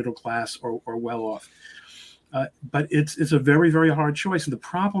are upper middle class or well off. But it's a very, very hard choice. And the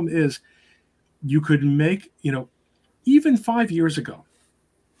problem is you could make, even 5 years ago,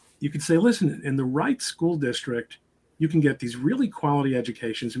 you could say, listen, in the right school district, you can get these really quality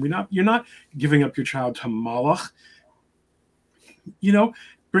educations. And you're not giving up your child to Moloch.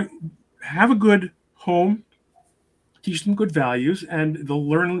 Have a good home, teach them good values, and they'll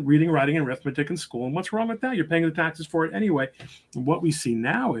learn reading, writing, and arithmetic in school. And what's wrong with that? You're paying the taxes for it anyway. And what we see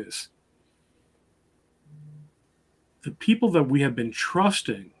now is the people that we have been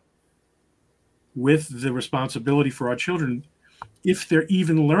trusting with the responsibility for our children, if they're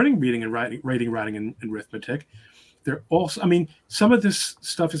even learning reading and writing and arithmetic, they're also, some of this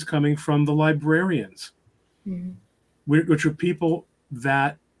stuff is coming from the librarians, which are people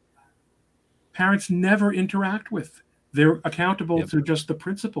that parents never interact with. They're accountable to just the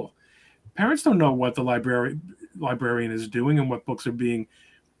principal. Parents don't know what the librarian is doing and what books are being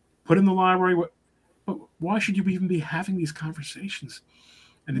put in the library. But why should you even be having these conversations?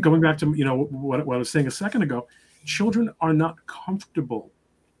 And going back to what I was saying a second ago, children are not comfortable.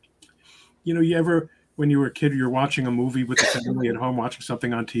 When you were a kid, you're watching a movie with the family at home, watching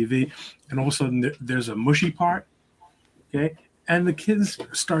something on TV, and all of a sudden there's a mushy part, okay? And the kids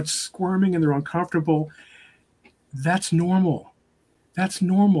start squirming and they're uncomfortable. That's normal.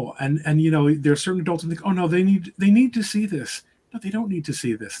 And there are certain adults who think, oh no, they need to see this. No, they don't need to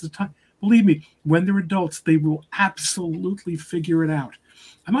see this. Believe me, when they're adults, they will absolutely figure it out.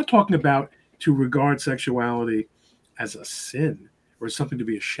 I'm not talking about to regard sexuality as a sin or something to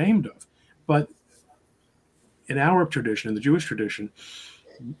be ashamed of, but in our tradition, in the Jewish tradition,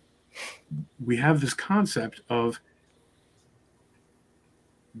 we have this concept of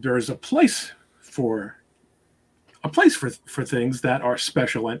there is a place for a place for things that are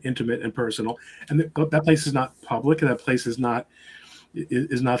special and intimate and personal, and that place is not public, and that place is not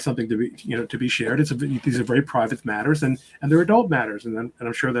something to be to be shared. These are very private matters, and they're adult matters, and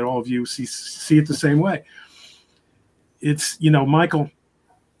I'm sure that all of you see it the same way. It's Michael,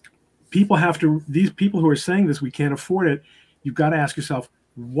 these people who are saying this, we can't afford it. You've got to ask yourself,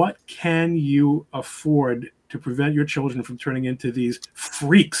 what can you afford to prevent your children from turning into these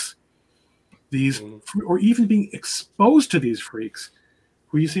freaks, or even being exposed to these freaks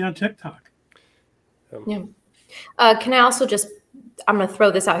who you see on TikTok? Yeah. Can I also I'm going to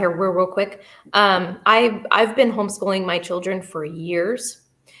throw this out here real quick. I've been homeschooling my children for years.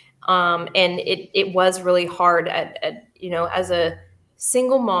 And it was really hard as a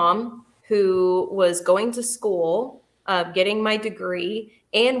single mom who was going to school, getting my degree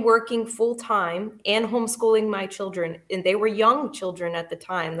and working full time and homeschooling my children. And they were young children at the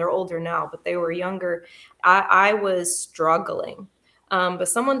time. They're older now, but they were younger. I was struggling. But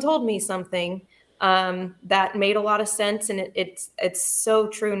someone told me something that made a lot of sense. And it's so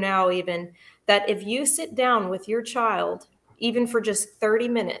true now, even that if you sit down with your child, even for just 30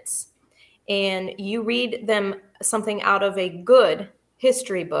 minutes, and you read them something out of a good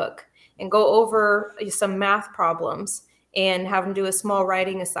history book and go over some math problems and have them do a small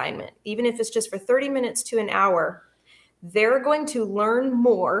writing assignment, even if it's just for 30 minutes to an hour, they're going to learn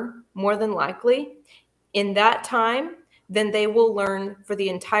more than likely in that time than they will learn for the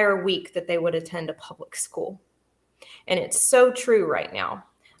entire week that they would attend a public school. And it's so true right now.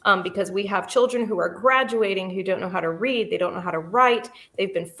 Because we have children who are graduating who don't know how to read, they don't know how to write,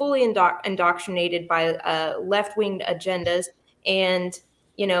 they've been fully indoctrinated by left-wing agendas, and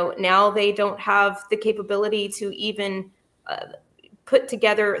now they don't have the capability to even put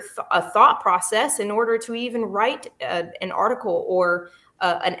together a thought process in order to even write an article or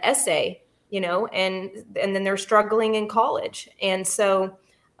an essay, and then they're struggling in college, and so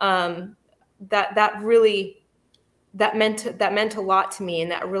that really. That meant a lot to me, and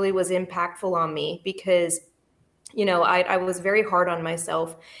that really was impactful on me because, I was very hard on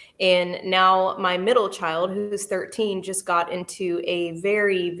myself. And now my middle child, who's 13, just got into a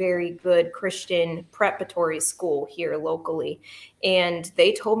very, very good Christian preparatory school here locally. And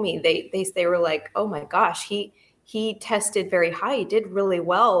they told me, they were like, oh my gosh, he tested very high. He did really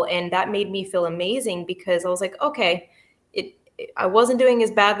well. And that made me feel amazing because I was like, okay, I wasn't doing as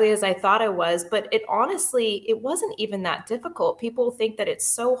badly as I thought I was, but it wasn't even that difficult. People think that it's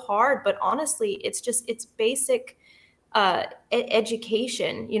so hard, but honestly, it's basic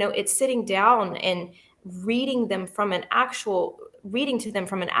education. It's sitting down and reading to them from an actual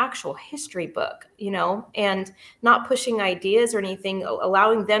history book, and not pushing ideas or anything,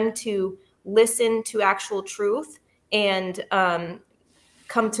 allowing them to listen to actual truth and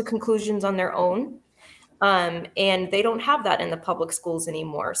come to conclusions on their own. And they don't have that in the public schools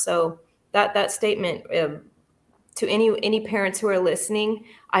anymore. So that statement to any parents who are listening,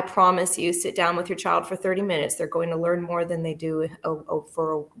 I promise you, sit down with your child for 30 minutes. They're going to learn more than they do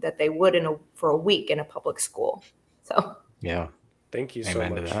that they would for a week in a public school. So yeah, thank you so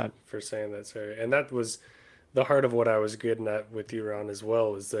much for saying that, Sarah. And that was the heart of what I was getting at with you, Ron, as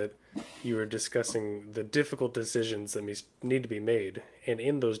well, is that you were discussing the difficult decisions that need to be made. And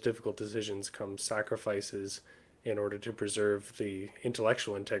in those difficult decisions come sacrifices in order to preserve the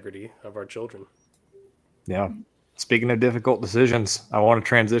intellectual integrity of our children. Yeah. Speaking of difficult decisions, I want to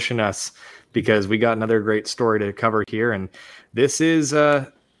transition us because we got another great story to cover here. And this is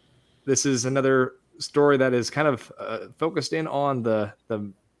another story that is kind of focused in on the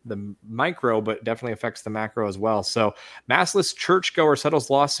micro, but definitely affects the macro as well. So maskless churchgoer settles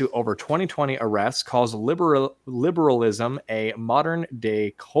lawsuit over 2020 arrests, calls liberalism a modern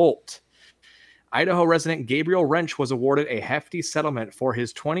day cult. Idaho resident Gabe Rench was awarded a hefty settlement for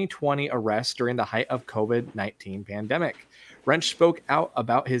his 2020 arrest during the height of COVID-19 pandemic. Rench spoke out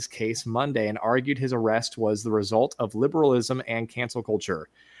about his case Monday and argued his arrest was the result of liberalism and cancel culture.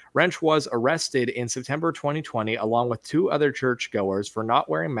 Rench was arrested in September 2020 along with two other churchgoers for not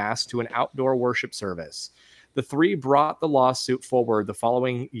wearing masks to an outdoor worship service. The three brought the lawsuit forward the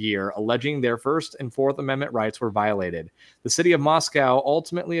following year, alleging their First and Fourth Amendment rights were violated. The city of Moscow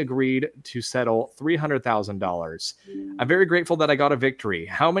ultimately agreed to settle $300,000. I'm very grateful that I got a victory.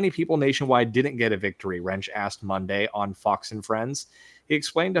 How many people nationwide didn't get a victory? Rench asked Monday on Fox and Friends. He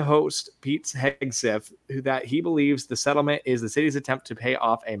explained to host Pete Hegseth that he believes the settlement is the city's attempt to pay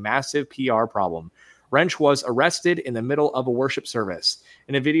off a massive PR problem. Rench was arrested in the middle of a worship service.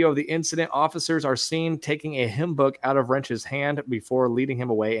 In a video of the incident, officers are seen taking a hymn book out of Rench's hand before leading him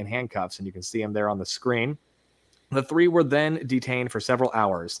away in handcuffs, and you can see him there on the screen. The three were then detained for several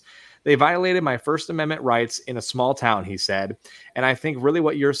hours. They violated my First Amendment rights in a small town, he said. And I think really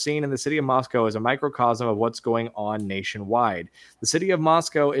what you're seeing in the city of Moscow is a microcosm of what's going on nationwide. The city of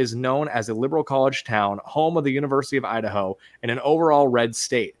Moscow is known as a liberal college town, home of the University of Idaho, and an overall red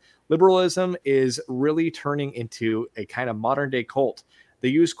state. Liberalism is really turning into a kind of modern day cult. They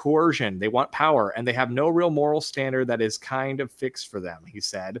use coercion, they want power, and they have no real moral standard that is kind of fixed for them, he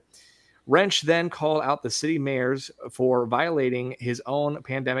said. Rench then called out the city mayors for violating his own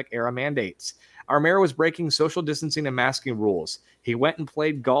pandemic-era mandates. Our mayor was breaking social distancing and masking rules. He went and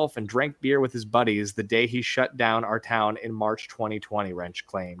played golf and drank beer with his buddies the day he shut down our town in March 2020, Rench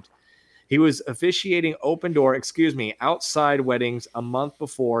claimed. He was officiating outside weddings a month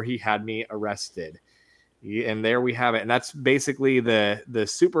before he had me arrested. And there we have it. And that's basically the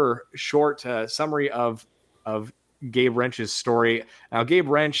super short summary of Gabe Rench's story. Now, Gabe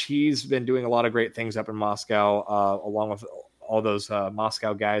Rench, he's been doing a lot of great things up in Moscow, along with all those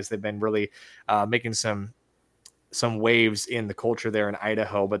Moscow guys. They've been really making some waves in the culture there in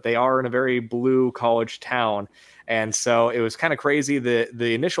Idaho, but they are in a very blue college town. And so it was kind of crazy.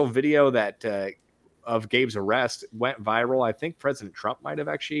 The initial video that of Gabe's arrest went viral. I think President Trump might have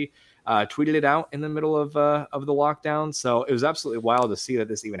actually tweeted it out in the middle of the lockdown. So it was absolutely wild to see that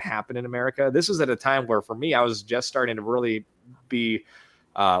this even happened in America. This was at a time where, for me, I was just starting to really be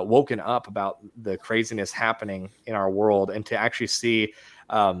woken up about the craziness happening in our world, and to actually see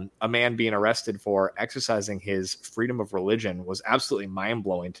a man being arrested for exercising his freedom of religion was absolutely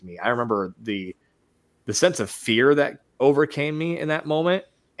mind-blowing to me. I remember the sense of fear that overcame me in that moment,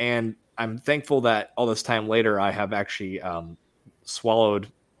 and I'm thankful that all this time later I have actually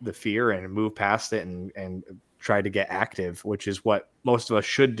swallowed the fear and moved past it and tried to get active, which is what most of us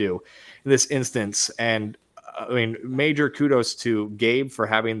should do in this instance. And I mean, major kudos to Gabe for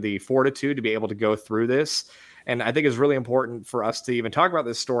having the fortitude to be able to go through this. And I think it's really important for us to even talk about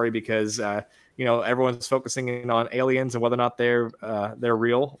this story because, everyone's focusing in on aliens and whether or not they're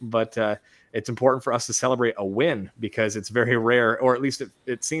real. But it's important for us to celebrate a win because it's very rare, or at least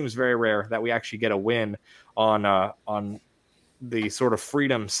it seems very rare, that we actually get a win on the sort of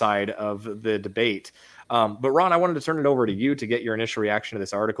freedom side of the debate. But Ron, I wanted to turn it over to you to get your initial reaction to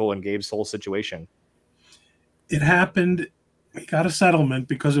this article and Gabe's whole situation. It happened. We got a settlement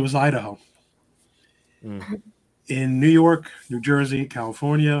because it was Idaho. In New York, New Jersey,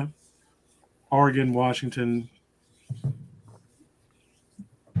 California, Oregon, Washington,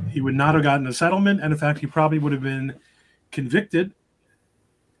 he would not have gotten a settlement. And in fact, he probably would have been convicted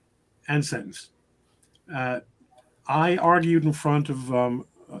and sentenced. I argued in front of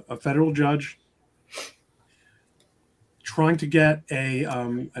a federal judge trying to get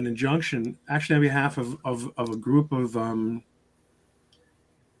an injunction, actually on behalf of a group of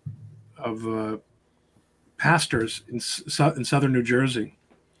pastors in southern New Jersey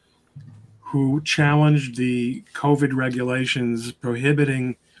who challenged the COVID regulations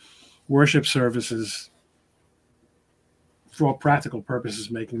prohibiting worship services, for all practical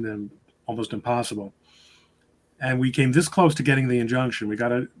purposes, making them almost impossible. And we came this close to getting the injunction. We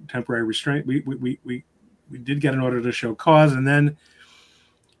got a temporary restraint. We did get an order to show cause, and then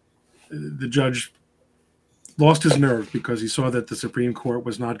the judge lost his nerve because he saw that the Supreme Court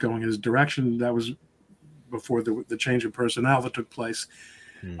was not going his direction. That was before the change of personnel that took place.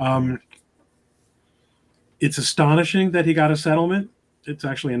 Mm-hmm. It's astonishing that he got a settlement. It's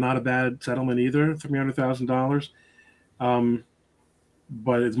actually not a bad settlement either, $300,000.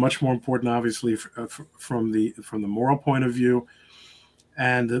 But it's much more important, obviously, from the moral point of view,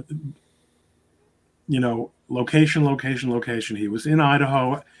 and location. He was in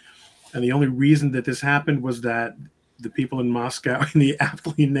Idaho, and the only reason that this happened was that the people in Moscow, in the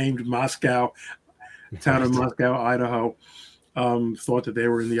aptly named Moscow, town of Moscow, Idaho, thought that they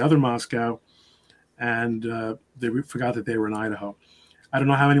were in the other Moscow, and they forgot that they were in Idaho. I don't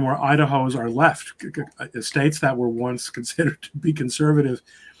know how many more Idahos are left. States that were once considered to be conservative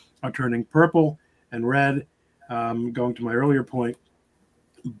are turning purple and red, going to my earlier point.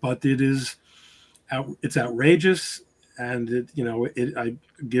 But it's outrageous, and I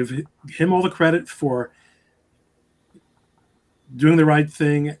give him all the credit for doing the right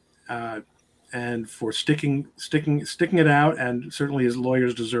thing and for sticking it out. And certainly his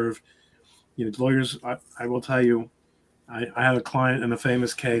lawyers deserve. Lawyers. I will tell you. I had a client in a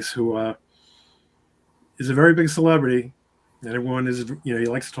famous case who is a very big celebrity, and everyone is, he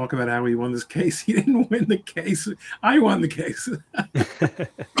likes to talk about how he won this case. He didn't win the case. I won the case.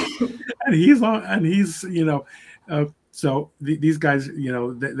 So these guys,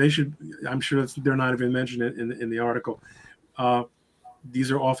 they should, I'm sure they're not even mentioned in the article.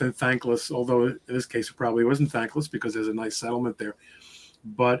 these are often thankless, although in this case it probably wasn't thankless because there's a nice settlement there.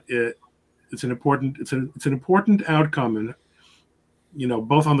 But it's an important outcome, and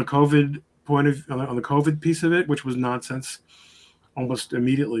both on the COVID on the COVID piece of it, which was nonsense almost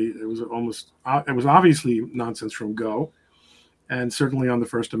immediately. It was obviously nonsense from go, and certainly on the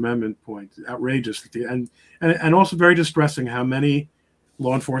First Amendment point, outrageous at the end, and also very distressing how many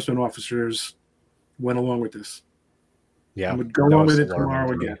law enforcement officers went along with this. Yeah, and would go along with it alarming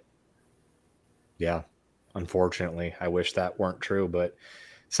tomorrow to me. again. Yeah, unfortunately, I wish that weren't true, but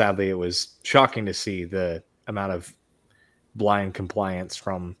sadly, it was shocking to see the amount of blind compliance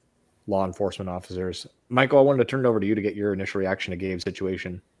from law enforcement officers. Michael, I wanted to turn it over to you to get your initial reaction to Gabe's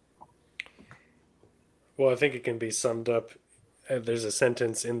situation. Well, I think it can be summed up. There's a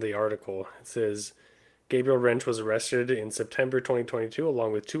sentence in the article. It says, Gabriel Rench was arrested in September 2022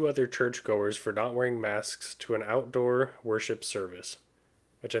 along with 2 other churchgoers for not wearing masks to an outdoor worship service,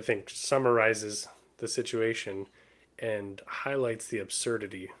 which I think summarizes the situation and highlights the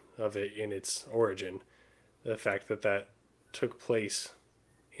absurdity of it in its origin. The fact that took place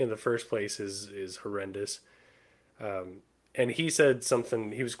in the first place is horrendous. And he said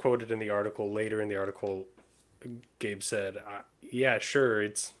something, he was quoted in the article, later in the article, Gabe said, yeah, sure,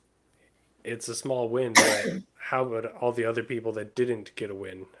 it's a small win, but how about all the other people that didn't get a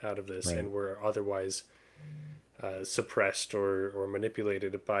win out of this, right, and were otherwise suppressed or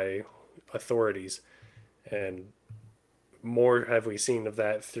manipulated by authorities? And more have we seen of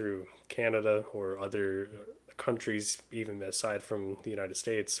that through Canada or other countries, even aside from the United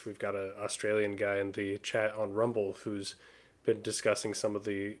States. We've got an Australian guy in the chat on Rumble who's been discussing some of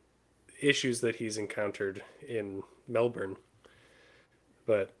the issues that he's encountered in Melbourne.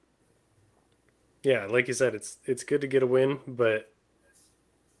 But yeah, like you said, it's good to get a win, but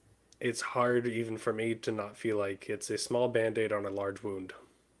it's hard even for me to not feel like it's a small Band-Aid on a large wound.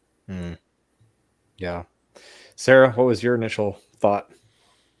 Yeah. Sarah, what was your initial thought?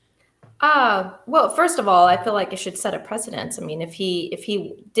 Well, first of all, I feel like it should set a precedent. I mean, if he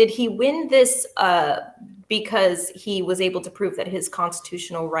win this because he was able to prove that his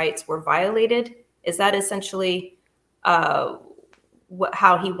constitutional rights were violated? Is that essentially how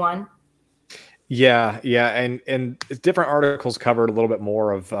he won? Yeah, and different articles covered a little bit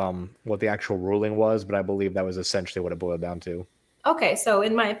more of what the actual ruling was, but I believe that was essentially what it boiled down to. Okay, so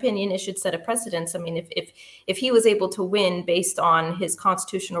in my opinion, it should set a precedent. I mean, if he was able to win based on his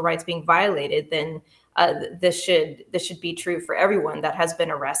constitutional rights being violated, then this should be true for everyone that has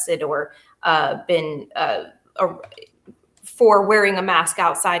been arrested or been for wearing a mask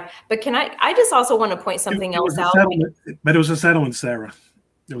outside. But I just also want to point something else out. But it was a settlement, Sarah.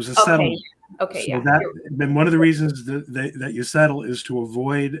 It was a settlement. Okay, so then one of the reasons that you settle is to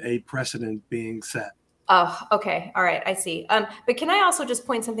avoid a precedent being set. Oh, okay. All right. I see. But can I also just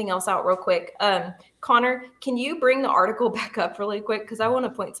point something else out real quick? Connor, can you bring the article back up really quick? Because I want to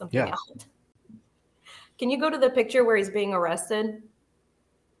point something out. Can you go to the picture where he's being arrested?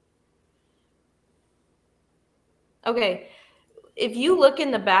 Okay. If you look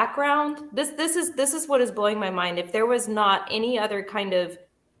in the background, this is what is blowing my mind. If there was not any other kind of,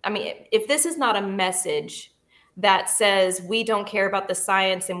 I mean, if this is not a message that says we don't care about the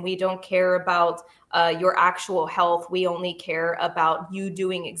science and we don't care about your actual health, we only care about you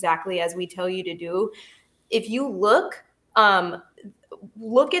doing exactly as we tell you to do. If you look at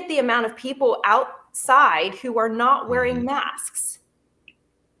the amount of people outside who are not wearing masks.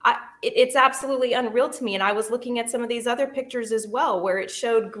 It's absolutely unreal to me. And I was looking at some of these other pictures as well, where it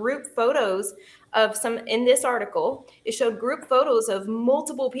showed group photos of in this article, it showed group photos of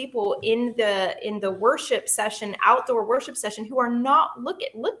multiple people in the worship session, outdoor worship session, who are not,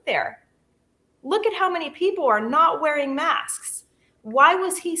 look there. Look at how many people are not wearing masks. Why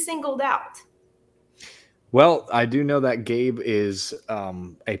was he singled out? Well, I do know that Gabe is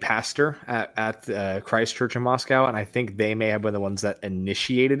a pastor at Christ Church in Moscow, and I think they may have been the ones that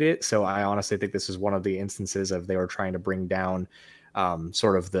initiated it. So I honestly think this is one of the instances of they were trying to bring down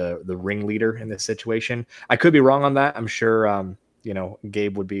sort of the ringleader in this situation. I could be wrong on that. I'm sure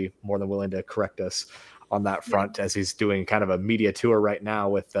Gabe would be more than willing to correct us on that front, as he's doing kind of a media tour right now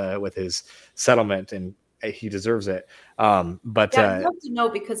with his settlement, and he deserves it. But I'd love to know,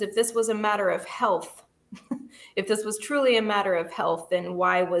 because if this was a matter of health, if this was truly a matter of health, then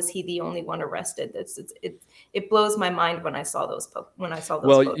why was he the only one arrested? It blows my mind when I saw those.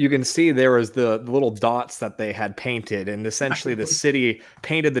 Well, you can see there was the little dots that they had painted, and essentially the city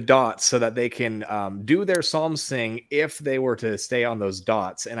painted the dots so that they can do their psalm sing if they were to stay on those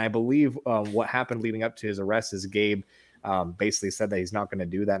dots. And I believe what happened leading up to his arrest is Gabe basically said that he's not going to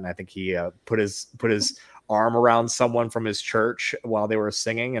do that, and I think he put his arm around someone from his church while they were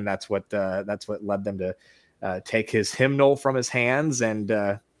singing, and that's what led them to take his hymnal from his hands and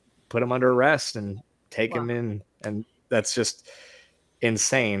put him under arrest and take him in. And that's just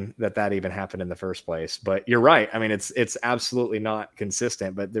insane that even happened in the first place. But you're right. I mean, it's absolutely not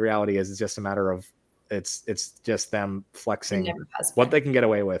consistent, but the reality is it's just a matter of it's just them flexing what they can get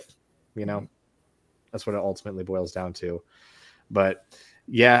away with, you know. That's what it ultimately boils down to. But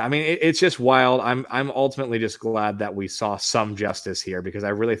yeah, I mean, it's just wild. I'm ultimately just glad that we saw some justice here, because I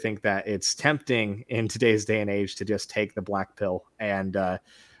really think that it's tempting in today's day and age to just take the black pill and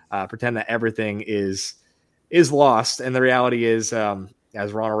pretend that everything is lost. And the reality is,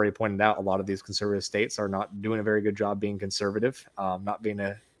 as Ron already pointed out, a lot of these conservative states are not doing a very good job being conservative, not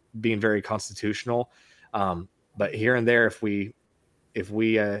being very constitutional. But here and there, if we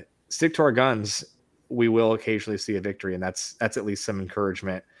stick to our guns, we will occasionally see a victory, and that's at least some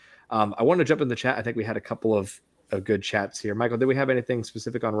encouragement. I want to jump in the chat. I think we had a couple of good chats here. Michael, did we have anything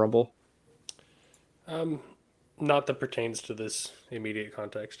specific on Rumble? Not that pertains to this immediate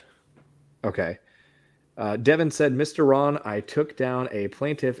context. Okay. Devin said, Mr. Ron, I took down a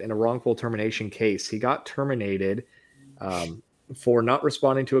plaintiff in a wrongful termination case. He got terminated for not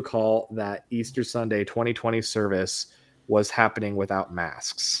responding to a call that Easter Sunday 2020 service was happening without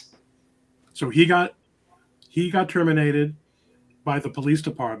masks. So he got terminated by the police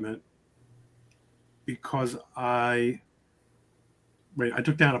department because I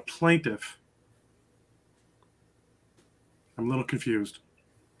took down a plaintiff. I'm a little confused.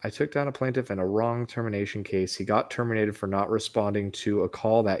 I took down a plaintiff in a wrong termination case. He got terminated for not responding to a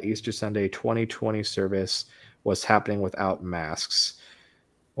call that Easter Sunday 2020 service was happening without masks.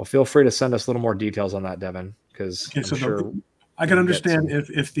 Well, feel free to send us a little more details on that, Devin, because I can understand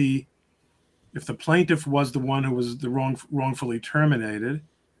if the plaintiff was the one who was wrongfully terminated.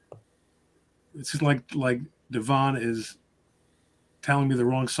 It's like Devon is telling me the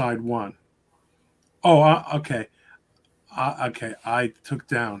wrong side won. Oh, okay. Okay, I took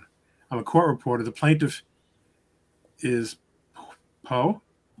down. I'm a court reporter. The plaintiff is Poe,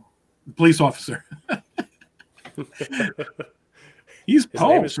 the police officer. He's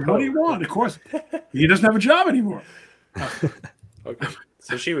Poe. So what do you want? Of course, he doesn't have a job anymore. Okay,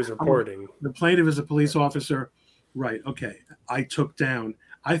 so she was reporting. The plaintiff is a police officer. Right, okay. I took down.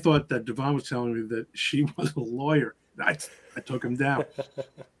 I thought that Devon was telling me that she was a lawyer. I took him down.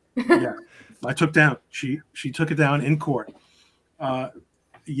 Yeah, I took down. She took it down in court.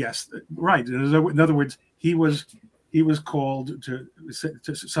 Yes, right. In other words, he was called to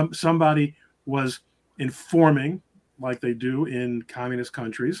somebody was informing, like they do in communist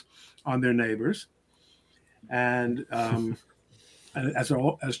countries, on their neighbors, and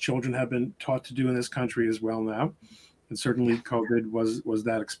as children have been taught to do in this country as well now, and certainly COVID was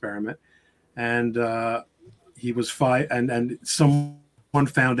that experiment, and he was fired, and someone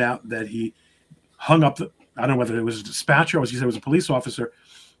found out that he hung up I don't know whether it was a dispatcher or he said it was a police officer.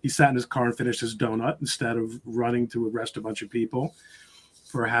 He sat in his car and finished his donut instead of running to arrest a bunch of people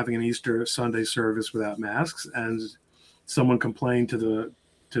for having an Easter Sunday service without masks. And someone complained to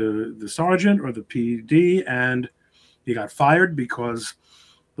the sergeant or the PD, and he got fired because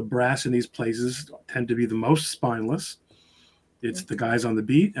the brass in these places tend to be the most spineless. It's the guys on the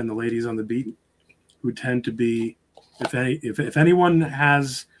beat and the ladies on the beat who tend to be, if anyone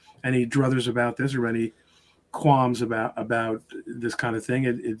has any druthers about this or any qualms about this kind of thing,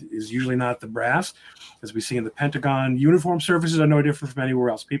 it is usually not the brass. As we see in the Pentagon, uniform services are no different from anywhere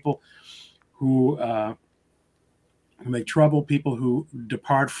else. People who make trouble, people who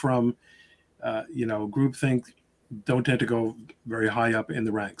depart from groupthink, don't tend to go very high up in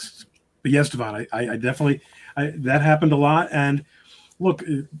the ranks. But yes, Devon, I definitely that happened a lot. And look,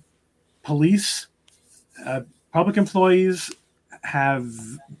 police, public employees have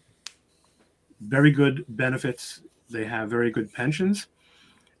very good benefits. They have very good pensions.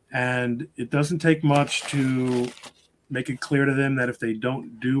 And it doesn't take much to make it clear to them that if they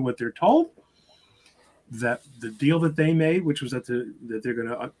don't do what they're told, that the deal that they made, which was that they're going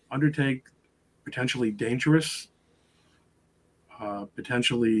to undertake potentially dangerous,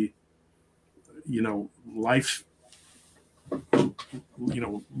 potentially, life,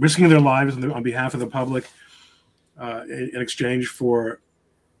 risking their lives on behalf of the public in exchange for,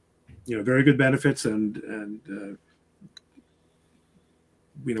 very good benefits and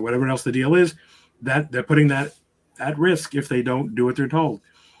whatever else the deal is, that they're putting that at risk if they don't do what they're told.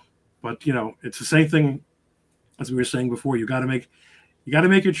 But it's the same thing as we were saying before. You got to make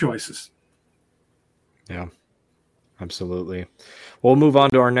your choices. Yeah, absolutely. We'll move on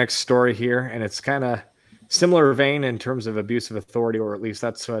to our next story here, and it's kind of Similar vein in terms of abuse of authority, or at least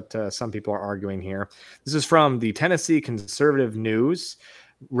that's what some people are arguing here. This is from the Tennessee Conservative News.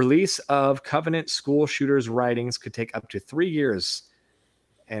 Release of Covenant school shooters' writings could take up to 3 years.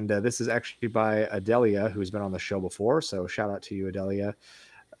 And this is actually by Adelia, who's been on the show before. So shout out to you, Adelia.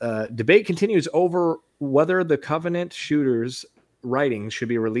 Debate continues over whether the Covenant shooters' writings should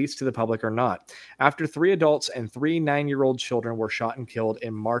be released to the public or not, after 3 adults and 3 9-year-old children were shot and killed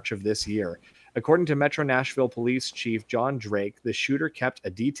in March of this year. According to Metro Nashville Police Chief John Drake, the shooter kept a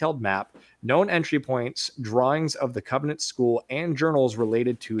detailed map, known entry points, drawings of the Covenant School, and journals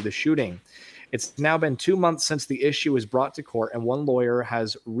related to the shooting. It's now been 2 months since the issue was brought to court, and one lawyer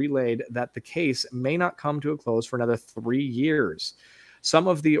has relayed that the case may not come to a close for another 3 years. Some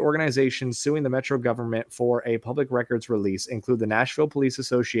of the organizations suing the Metro government for a public records release include the Nashville Police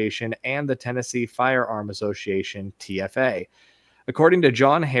Association and the Tennessee Firearm Association, TFA. According to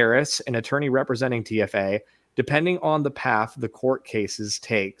John Harris, an attorney representing TFA, depending on the path the court cases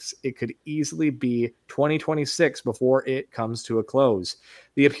takes, it could easily be 2026 before it comes to a close.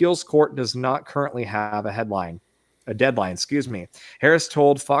 The appeals court does not currently have a deadline. Harris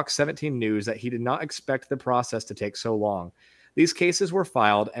told Fox 17 News that he did not expect the process to take so long. These cases were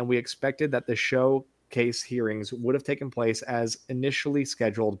filed, and we expected that the showcase hearings would have taken place as initially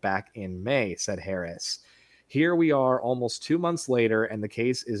scheduled back in May, said Harris. Here we are almost 2 months later, and the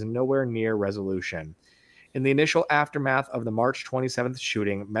case is nowhere near resolution. In the initial aftermath of the March 27th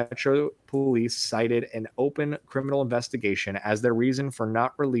shooting, Metro Police cited an open criminal investigation as their reason for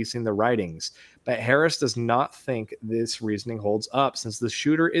not releasing the writings. But Harris does not think this reasoning holds up, since the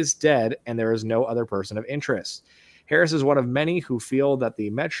shooter is dead and there is no other person of interest. Harris is one of many who feel that the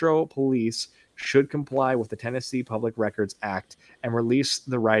Metro Police should comply with the Tennessee Public Records Act and release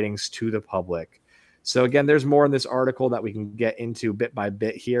the writings to the public. So again, there's more in this article that we can get into bit by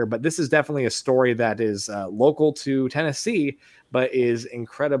bit here, but this is definitely a story that is local to Tennessee, but is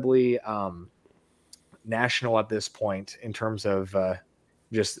incredibly national at this point in terms of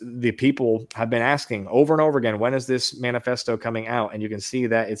just the people have been asking over and over again, when is this manifesto coming out? And you can see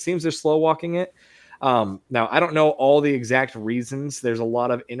that it seems they're slow walking it. Now, I don't know all the exact reasons. There's a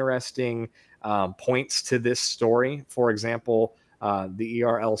lot of interesting points to this story. For example, the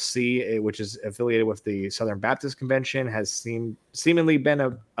ERLC, which is affiliated with the Southern Baptist Convention, has seemingly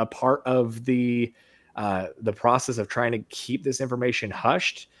been a part of the process of trying to keep this information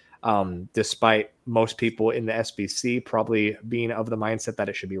hushed, despite most people in the SBC probably being of the mindset that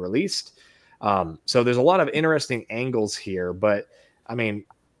it should be released. So there's a lot of interesting angles here, but I mean,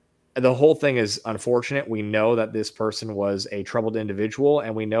 the whole thing is unfortunate. We know that this person was a troubled individual,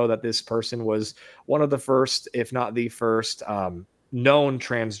 and we know that this person was one of the first, if not the first, known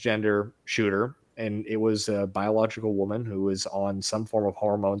transgender shooter. And it was a biological woman who was on some form of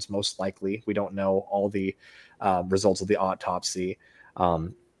hormones, most likely. We don't know all the results of the autopsy.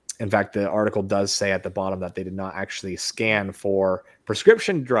 In fact, the article does say at the bottom that they did not actually scan for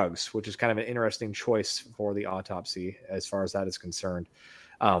prescription drugs, which is kind of an interesting choice for the autopsy as far as that is concerned.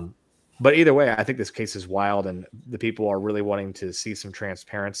 But either way, I think this case is wild, and the people are really wanting to see some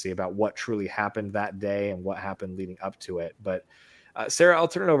transparency about what truly happened that day and what happened leading up to it. But Sarah, I'll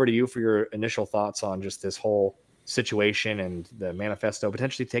turn it over to you for your initial thoughts on just this whole situation and the manifesto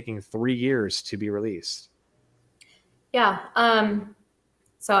potentially taking 3 years to be released. Yeah.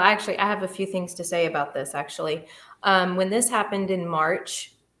 So actually, I have a few things to say about this, actually. When this happened in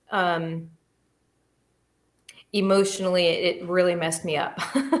March, emotionally, it really messed me up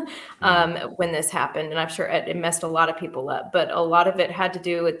when this happened. And I'm sure it messed a lot of people up. But a lot of it had to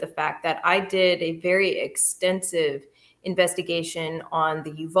do with the fact that I did a very extensive investigation on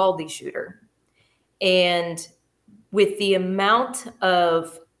the Uvalde shooter. And with the amount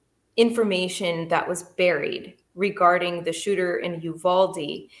of information that was buried regarding the shooter in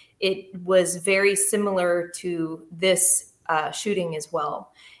Uvalde, it was very similar to this shooting as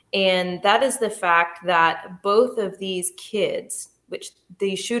well. And that is the fact that both of these kids, which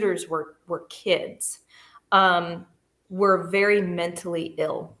these shooters were kids, were very mentally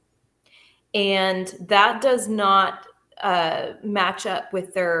ill. And that does not match up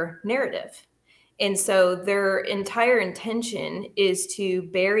with their narrative. And so their entire intention is to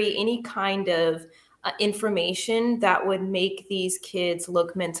bury any kind of information that would make these kids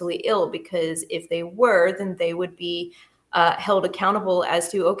look mentally ill, because if they were, then they would be held accountable as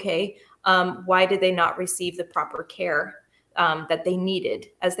to, okay, why did they not receive the proper care that they needed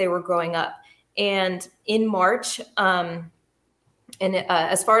as they were growing up? And in March,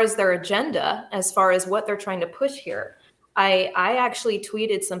 as far as their agenda, as far as what they're trying to push here, I actually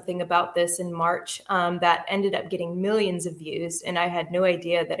tweeted something about this in March that ended up getting millions of views, and I had no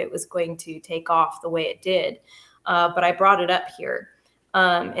idea that it was going to take off the way it did. But I brought it up here,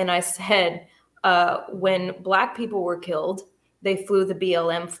 and I said, when Black people were killed, they flew the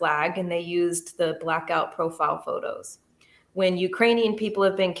BLM flag and they used the blackout profile photos. When Ukrainian people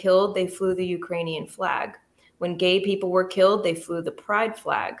have been killed, they flew the Ukrainian flag. When gay people were killed, they flew the pride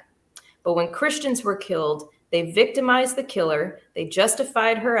flag. But when Christians were killed, they victimized the killer. They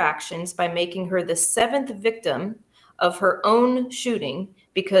justified her actions by making her the 7th victim of her own shooting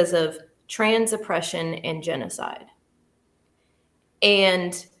because of trans oppression and genocide.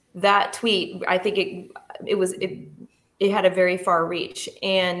 And that tweet, I think it had a very far reach.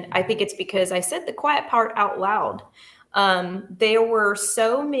 And I think it's because I said the quiet part out loud. There were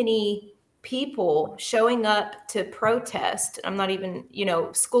so many people showing up to protest. I'm not even,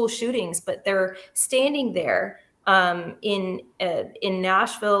 school shootings, but they're standing there in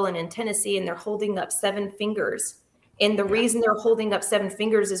Nashville and in Tennessee, and they're holding up 7 fingers. And the reason they're holding up 7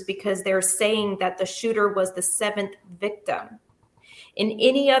 fingers is because they're saying that the shooter was the 7th victim. In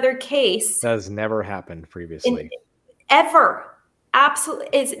any other case, that has never happened previously. Ever. Absolutely.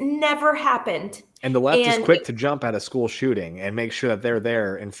 It's never happened. And the left is quick to jump at a school shooting and make sure that they're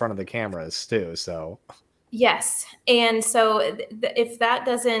there in front of the cameras too. So yes. And so if that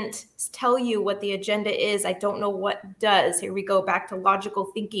doesn't tell you what the agenda is, I don't know what does. Here we go back to logical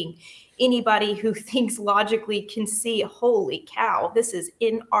thinking. Anybody who thinks logically can see, holy cow, this is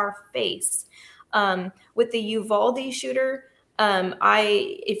in our face. With the Uvalde shooter,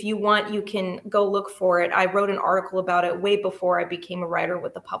 if you want, you can go look for it. I wrote an article about it way before I became a writer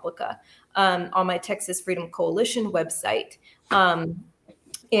with the Publica on my Texas Freedom Coalition website.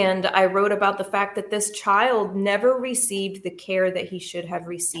 And I wrote about the fact that this child never received the care that he should have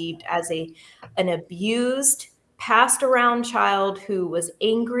received as an abused, passed around child who was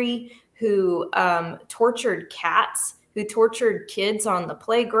angry, who tortured cats, who tortured kids on the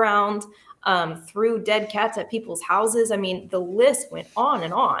playground, threw dead cats at people's houses. I mean, the list went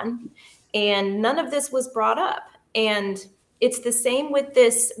on, and none of this was brought up. And it's the same with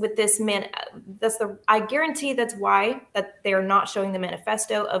this man. I guarantee that's why that they're not showing the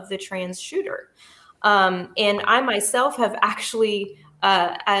manifesto of the trans shooter. And I myself have actually,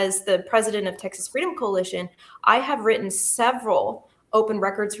 as the president of Texas Freedom Coalition, I have written several open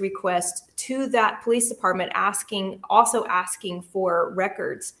records requests to that police department asking for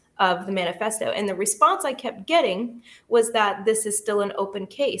records of the manifesto. And the response I kept getting was that this is still an open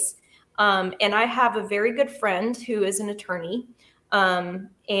case. And I have a very good friend who is an attorney. I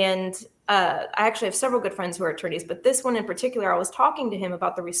actually have several good friends who are attorneys, but this one in particular, I was talking to him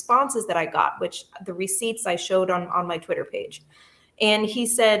about the responses that I got, which the receipts I showed on my Twitter page. And he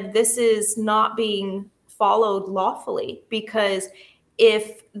said, this is not being followed lawfully, because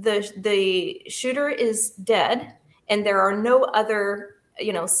if the shooter is dead and there are no other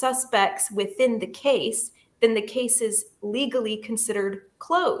suspects within the case, then the case is legally considered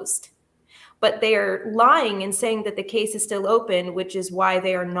closed. But they are lying and saying that the case is still open, which is why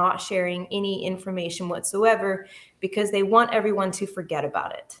they are not sharing any information whatsoever, because they want everyone to forget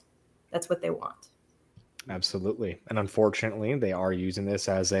about it. That's what they want. Absolutely. And unfortunately, they are using this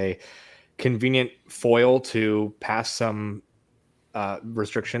as a convenient foil to pass some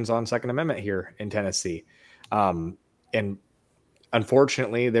restrictions on Second Amendment here in Tennessee. And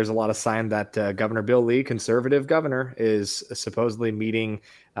unfortunately, there's a lot of sign that Governor Bill Lee, conservative governor, is supposedly meeting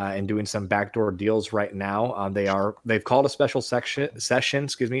and doing some backdoor deals right now. They've called a special session,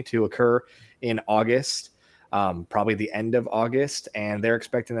 to occur in August, probably the end of August, and they're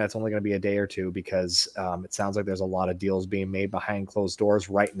expecting that it's only going to be a day or two, because it sounds like there's a lot of deals being made behind closed doors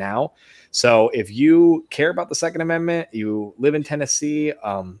right now. So if you care about the Second Amendment, you live in Tennessee,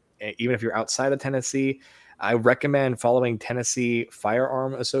 even if you're outside of Tennessee, I recommend following Tennessee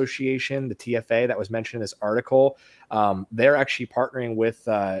Firearm Association, the TFA that was mentioned in this article. They're actually partnering with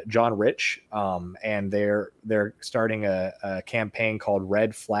John Rich, and they're starting a campaign called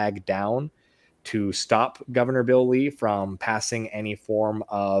Red Flag Down to stop Governor Bill Lee from passing any form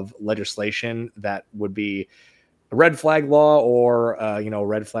of legislation that would be a red flag law, or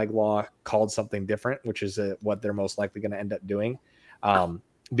red flag law called something different, which is what they're most likely going to end up doing.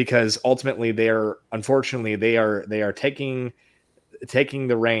 Because ultimately they are taking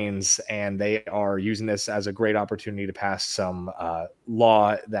the reins, and they are using this as a great opportunity to pass some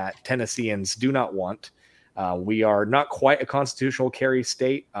law that Tennesseans do not want. We are not quite a constitutional carry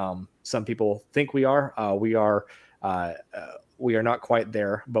state. Some people think we are. We are not quite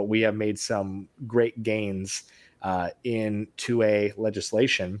there, but we have made some great gains in 2A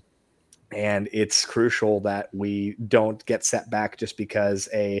legislation. And it's crucial that we don't get set back just because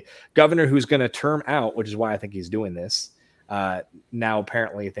a governor who's going to term out, which is why I think he's doing this, now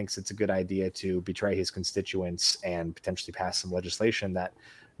apparently thinks it's a good idea to betray his constituents and potentially pass some legislation that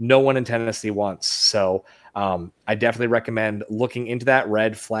no one in Tennessee wants. So I definitely recommend looking into that.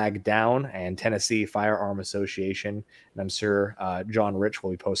 Red Flag Down and Tennessee Firearm Association. And I'm sure John Rich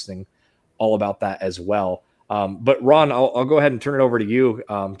will be posting all about that as well. But Ron, I'll go ahead and turn it over to you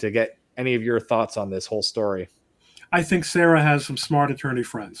to get any of your thoughts on this whole story. I think Sarah has some smart attorney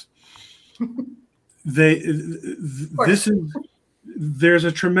friends. There's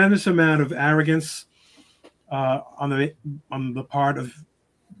a tremendous amount of arrogance on the part of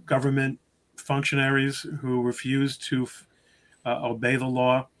government functionaries who refuse to obey the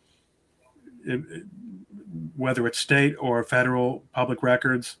law, whether it's state or federal public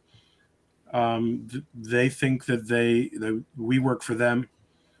records. They think that we work for them.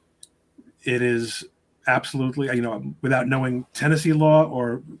 It is absolutely, without knowing Tennessee law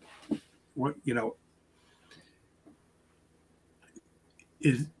or what,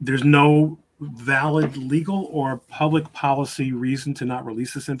 there's no valid legal or public policy reason to not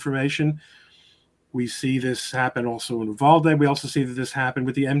release this information. We see this happen also in Uvalde. We also see that this happened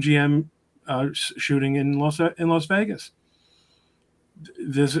with the MGM shooting in Las Vegas.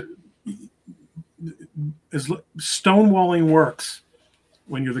 Stonewalling works.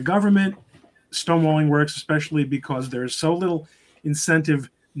 When you're the government, stonewalling works, especially because there's so little incentive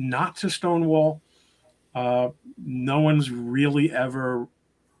not to stonewall. No one's really ever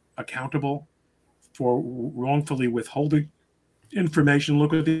accountable for wrongfully withholding information.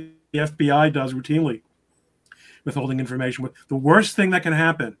 Look what the FBI does routinely, withholding information. The worst thing that can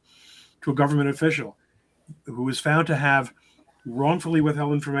happen to a government official who is found to have wrongfully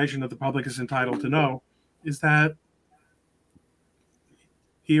withheld information that the public is entitled to know is that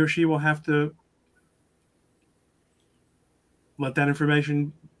he or she will have to let that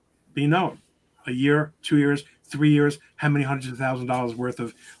information be known. A year, 2 years, 3 years, how many hundreds of thousands of dollars worth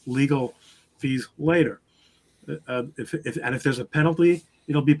of legal fees later. If there's a penalty,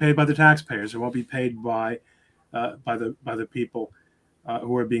 it'll be paid by the taxpayers. It won't be paid by the people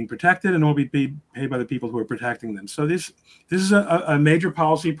who are being protected, and it won't be paid by the people who are protecting them. So this is a major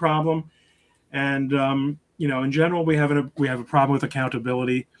policy problem, and in general, we have a problem with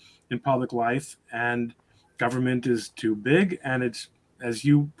accountability in public life, and government is too big, and it's, as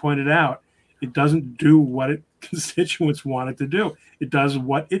you pointed out, it doesn't do what its constituents want it to do. It does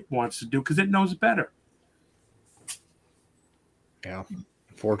what it wants to do because it knows better. Yeah,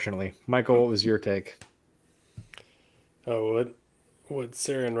 unfortunately. Michael, what was your take? Oh, what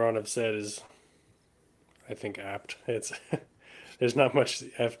Sarah and Ron have said is, I think, apt. There's not much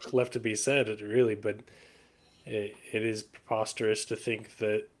left to be said, really, but it is preposterous to think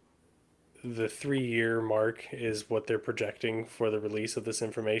that the 3-year mark is what they're projecting for the release of this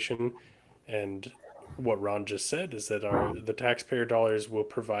information. And what Ron just said is that the taxpayer dollars will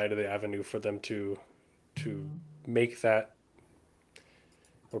provide the avenue for them to make that,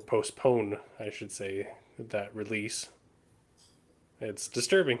 or postpone, I should say, that release. It's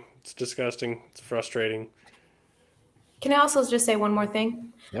disturbing. It's disgusting. It's frustrating. Can I also just say one more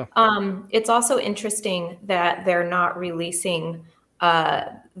thing? Yeah. It's also interesting that they're not releasing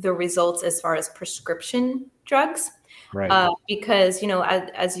the results as far as prescription drugs. Right. Because,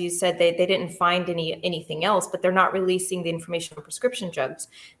 as you said, they didn't find anything else, but they're not releasing the information on prescription drugs.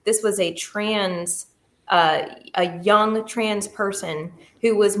 This was a young trans person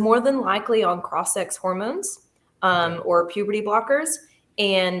who was more than likely on cross-sex hormones or puberty blockers.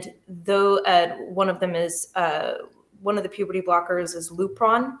 And though one of the puberty blockers is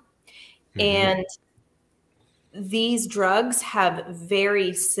Lupron. Mm-hmm. And these drugs have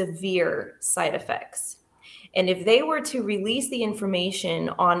very severe side effects. And if they were to release the information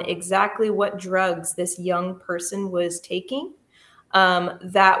on exactly what drugs this young person was taking,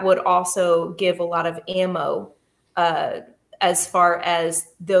 that would also give a lot of ammo as far as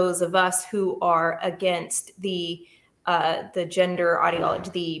those of us who are against the gender ideology,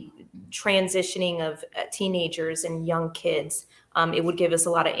 the transitioning of teenagers and young kids. It would give us a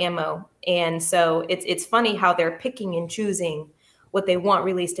lot of ammo. And so it's funny how they're picking and choosing what they want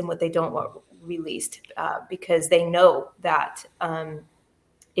released and what they don't want released because they know that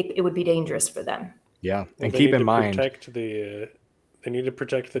it would be dangerous for them. Yeah, and keep in mind, they need to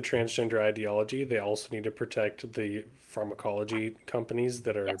protect the transgender ideology. They also need to protect the pharmacology companies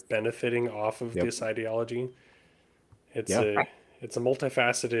that are benefiting off of this ideology. It's a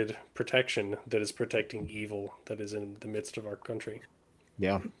multifaceted protection that is protecting evil that is in the midst of our country.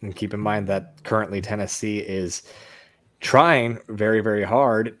 Yeah, and keep in mind that currently Tennessee is trying very, very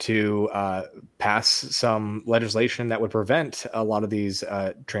hard to pass some legislation that would prevent a lot of these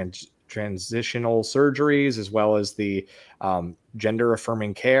transitional surgeries, as well as the gender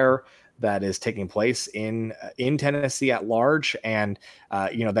affirming care that is taking place in Tennessee at large. And,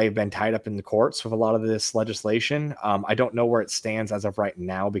 they've been tied up in the courts with a lot of this legislation. I don't know where it stands as of right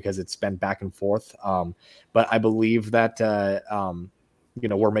now because it's been back and forth. But I believe that,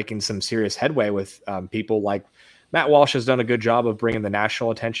 we're making some serious headway with people like Matt Walsh has done a good job of bringing the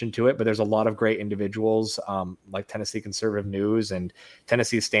national attention to it, but there's a lot of great individuals like Tennessee Conservative News and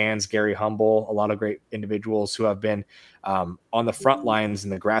Tennessee Stands, Gary Humble, a lot of great individuals who have been on the front lines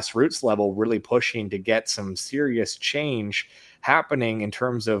and the grassroots level, really pushing to get some serious change happening in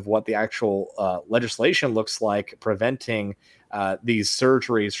terms of what the actual legislation looks like, preventing these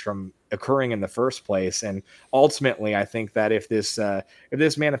surgeries from occurring in the first place. And ultimately, I think that if this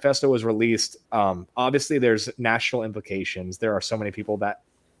manifesto was released, obviously there's national implications. There are so many people that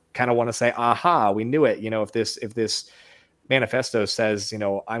kind of want to say, aha, we knew it. If this manifesto says,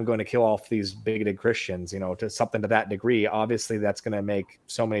 I'm going to kill off these bigoted Christians, to something to that degree, obviously that's going to make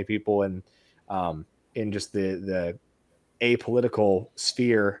so many people in just the apolitical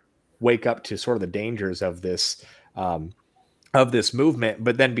sphere wake up to sort of the dangers of this movement.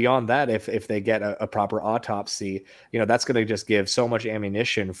 But then beyond that, if they get a proper autopsy, that's going to just give so much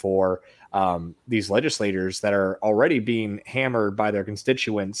ammunition for these legislators that are already being hammered by their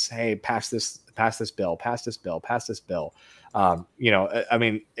constituents. Hey, pass this bill.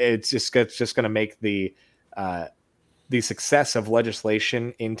 It's just going to make the success of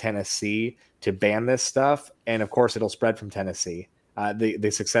legislation in Tennessee to ban this stuff. And of course it'll spread from Tennessee. The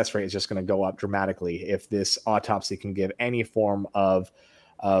success rate is just going to go up dramatically if this autopsy can give any form of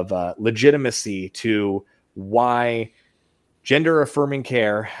legitimacy to why gender affirming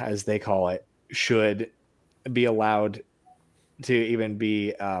care, as they call it, should be allowed to even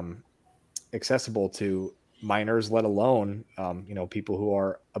be accessible to minors, let alone people who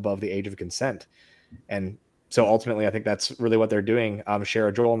are above the age of consent. And so ultimately, I think that's really what they're doing.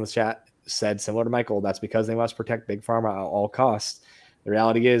 Shara Joel in the chat said, similar to Michael, that's because they must protect Big Pharma at all costs. The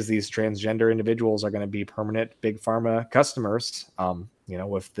reality is these transgender individuals are going to be permanent Big Pharma customers,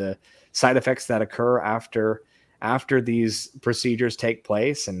 with the side effects that occur after these procedures take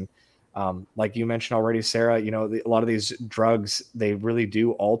place. And like you mentioned already, Sarah, a lot of these drugs, they really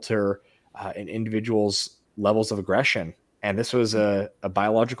do alter an individual's levels of aggression. And this was a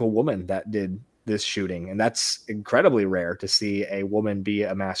biological woman that did this shooting. And that's incredibly rare to see a woman be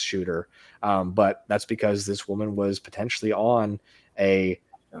a mass shooter. But that's because this woman was potentially on a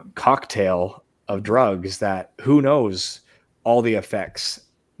cocktail of drugs that who knows all the effects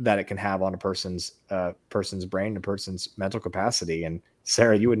that it can have on a person's brain, a person's mental capacity. And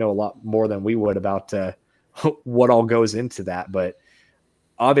Sarah, you would know a lot more than we would about what all goes into that. But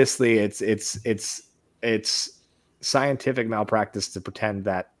obviously it's scientific malpractice to pretend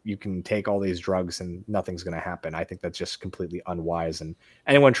that you can take all these drugs and nothing's going to happen. I think that's just completely unwise. And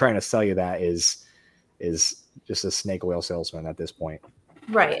anyone trying to sell you that is just a snake oil salesman at this point.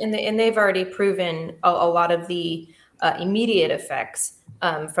 Right. And they've already proven a lot of the immediate effects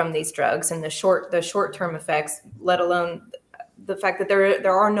from these drugs and the short-term effects, let alone the fact that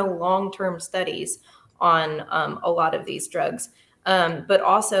there are no long-term studies on a lot of these drugs. But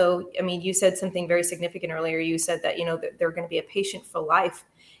also, you said something very significant earlier. You said that, that they're going to be a patient for life.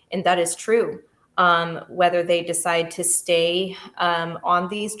 And that is true. Whether they decide to stay on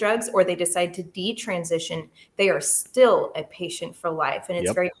these drugs or they decide to detransition, they are still a patient for life. And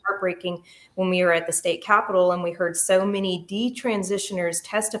it's very heartbreaking when we were at the state capitol and we heard so many detransitioners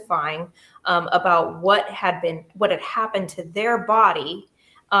testifying about what had happened to their body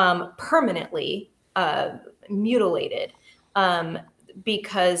permanently mutilated.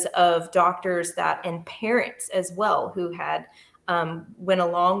 Because of doctors and parents as well who had went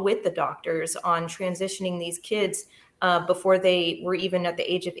along with the doctors on transitioning these kids before they were even at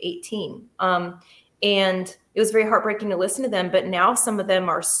the age of 18. And it was very heartbreaking to listen to them. But now some of them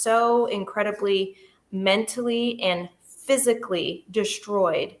are so incredibly mentally and physically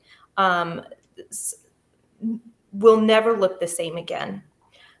destroyed, will never look the same again.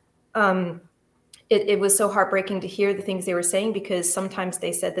 It was so heartbreaking to hear the things they were saying, because sometimes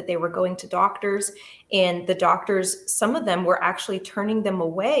they said that they were going to doctors and the doctors, some of them were actually turning them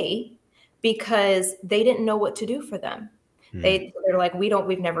away because they didn't know what to do for them. They're like,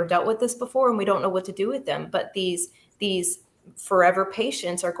 we've never dealt with this before and we don't know what to do with them. But these forever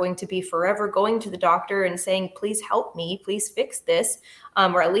patients are going to be forever going to the doctor and saying, please help me, please fix this,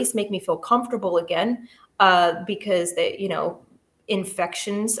 or at least make me feel comfortable again, because they,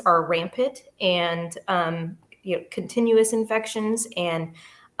 infections are rampant and continuous infections, and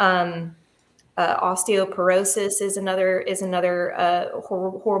osteoporosis is another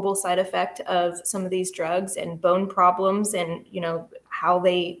horrible side effect of some of these drugs, and bone problems, and how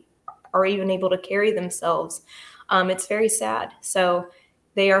they are even able to carry themselves. It's very sad. So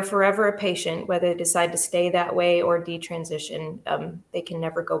they are forever a patient, whether they decide to stay that way or detransition. They can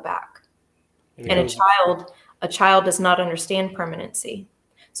never go back. And a child does not understand permanency.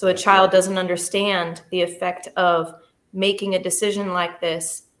 So a child doesn't understand the effect of making a decision like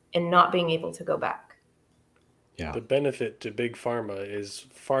this and not being able to go back. Yeah. The benefit to big pharma is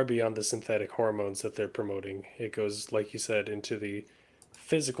far beyond the synthetic hormones that they're promoting. It goes, like you said, into the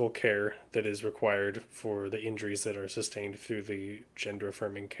physical care that is required for the injuries that are sustained through the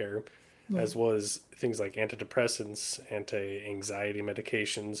gender-affirming care, as well as things like antidepressants, anti-anxiety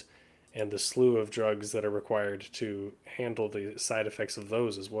medications, and the slew of drugs that are required to handle the side effects of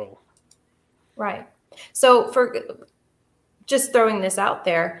those as well. Right. So for just throwing this out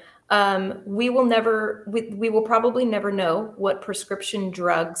there, we will probably never know what prescription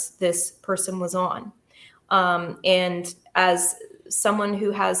drugs this person was on. And as someone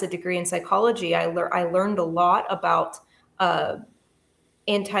who has a degree in psychology, I learned a lot about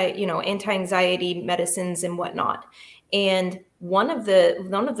anti-anxiety medicines and whatnot. And one of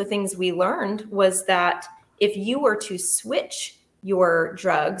the things we learned was that if you were to switch your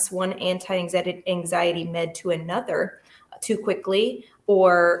drugs, one anti-anxiety med to another too quickly,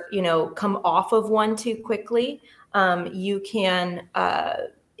 or come off of one too quickly, you can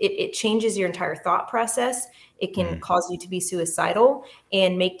it changes your entire thought process. It can cause you to be suicidal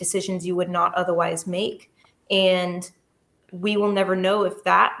and make decisions you would not otherwise make. And we will never know if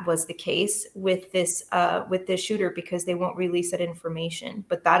that was the case with this shooter, because they won't release that information.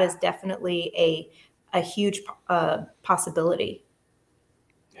 But that is definitely a huge possibility.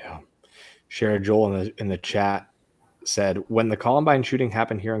 Yeah. Shara Joel in the chat said, when the Columbine shooting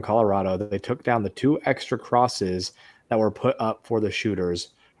happened here in Colorado, they took down the 2 extra crosses that were put up for the shooters,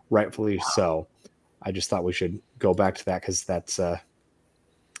 rightfully so. I just thought we should go back to that because that's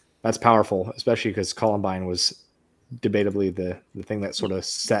powerful, especially because Columbine was debatably the thing that sort of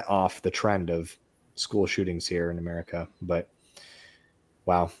set off the trend of school shootings here in America. But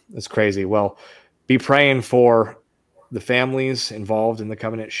wow, it's crazy. Well, be praying for the families involved in the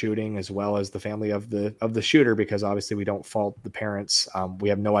Covenant shooting, as well as the family of the shooter, because obviously we don't fault the parents. We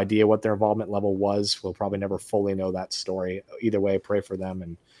have no idea what their involvement level was. We'll probably never fully know that story. Either way, pray for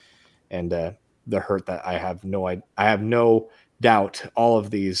them and the hurt that I have no doubt all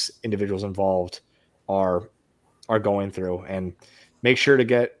of these individuals involved are going through. And make sure to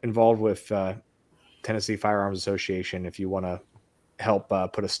get involved with Tennessee Firearms Association if you want to help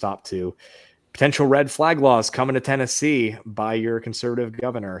put a stop to potential red flag laws coming to Tennessee by your conservative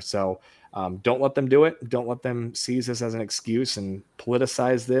governor. So don't let them do it. Don't let them seize this as an excuse and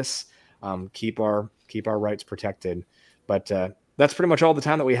politicize this. Keep our rights protected. But that's pretty much all the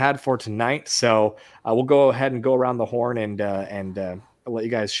time that we had for tonight. So we'll go ahead and go around the horn and let you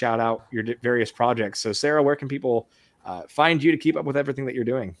guys shout out your various projects. So Sarah, where can people find you to keep up with everything that you're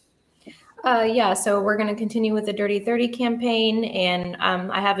doing? So we're going to continue with the Dirty 30 campaign, and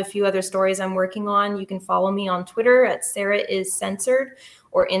I have a few other stories I'm working on. You can follow me on Twitter at Sarah is Censored,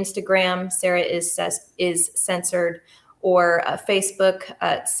 or Instagram Sarah is Censored, or Facebook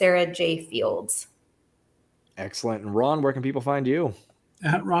at Sarah J Fields. Excellent. And Ron, where can people find you?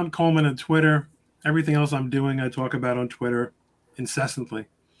 At Ron Coleman on Twitter. Everything else I'm doing, I talk about on Twitter incessantly.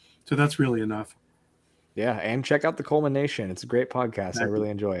 So that's really enough. Yeah, and check out the Coleman Nation. It's a great podcast. I really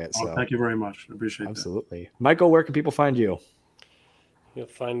enjoy it. So thank you very much. I appreciate that. Absolutely. Michael, where can people find you? You'll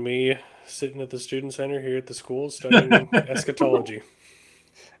find me sitting at the student center here at the school studying eschatology.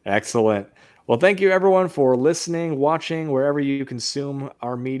 Excellent. Well, thank you everyone for listening, watching, wherever you consume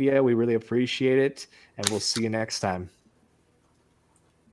our media. We really appreciate it, and we'll see you next time.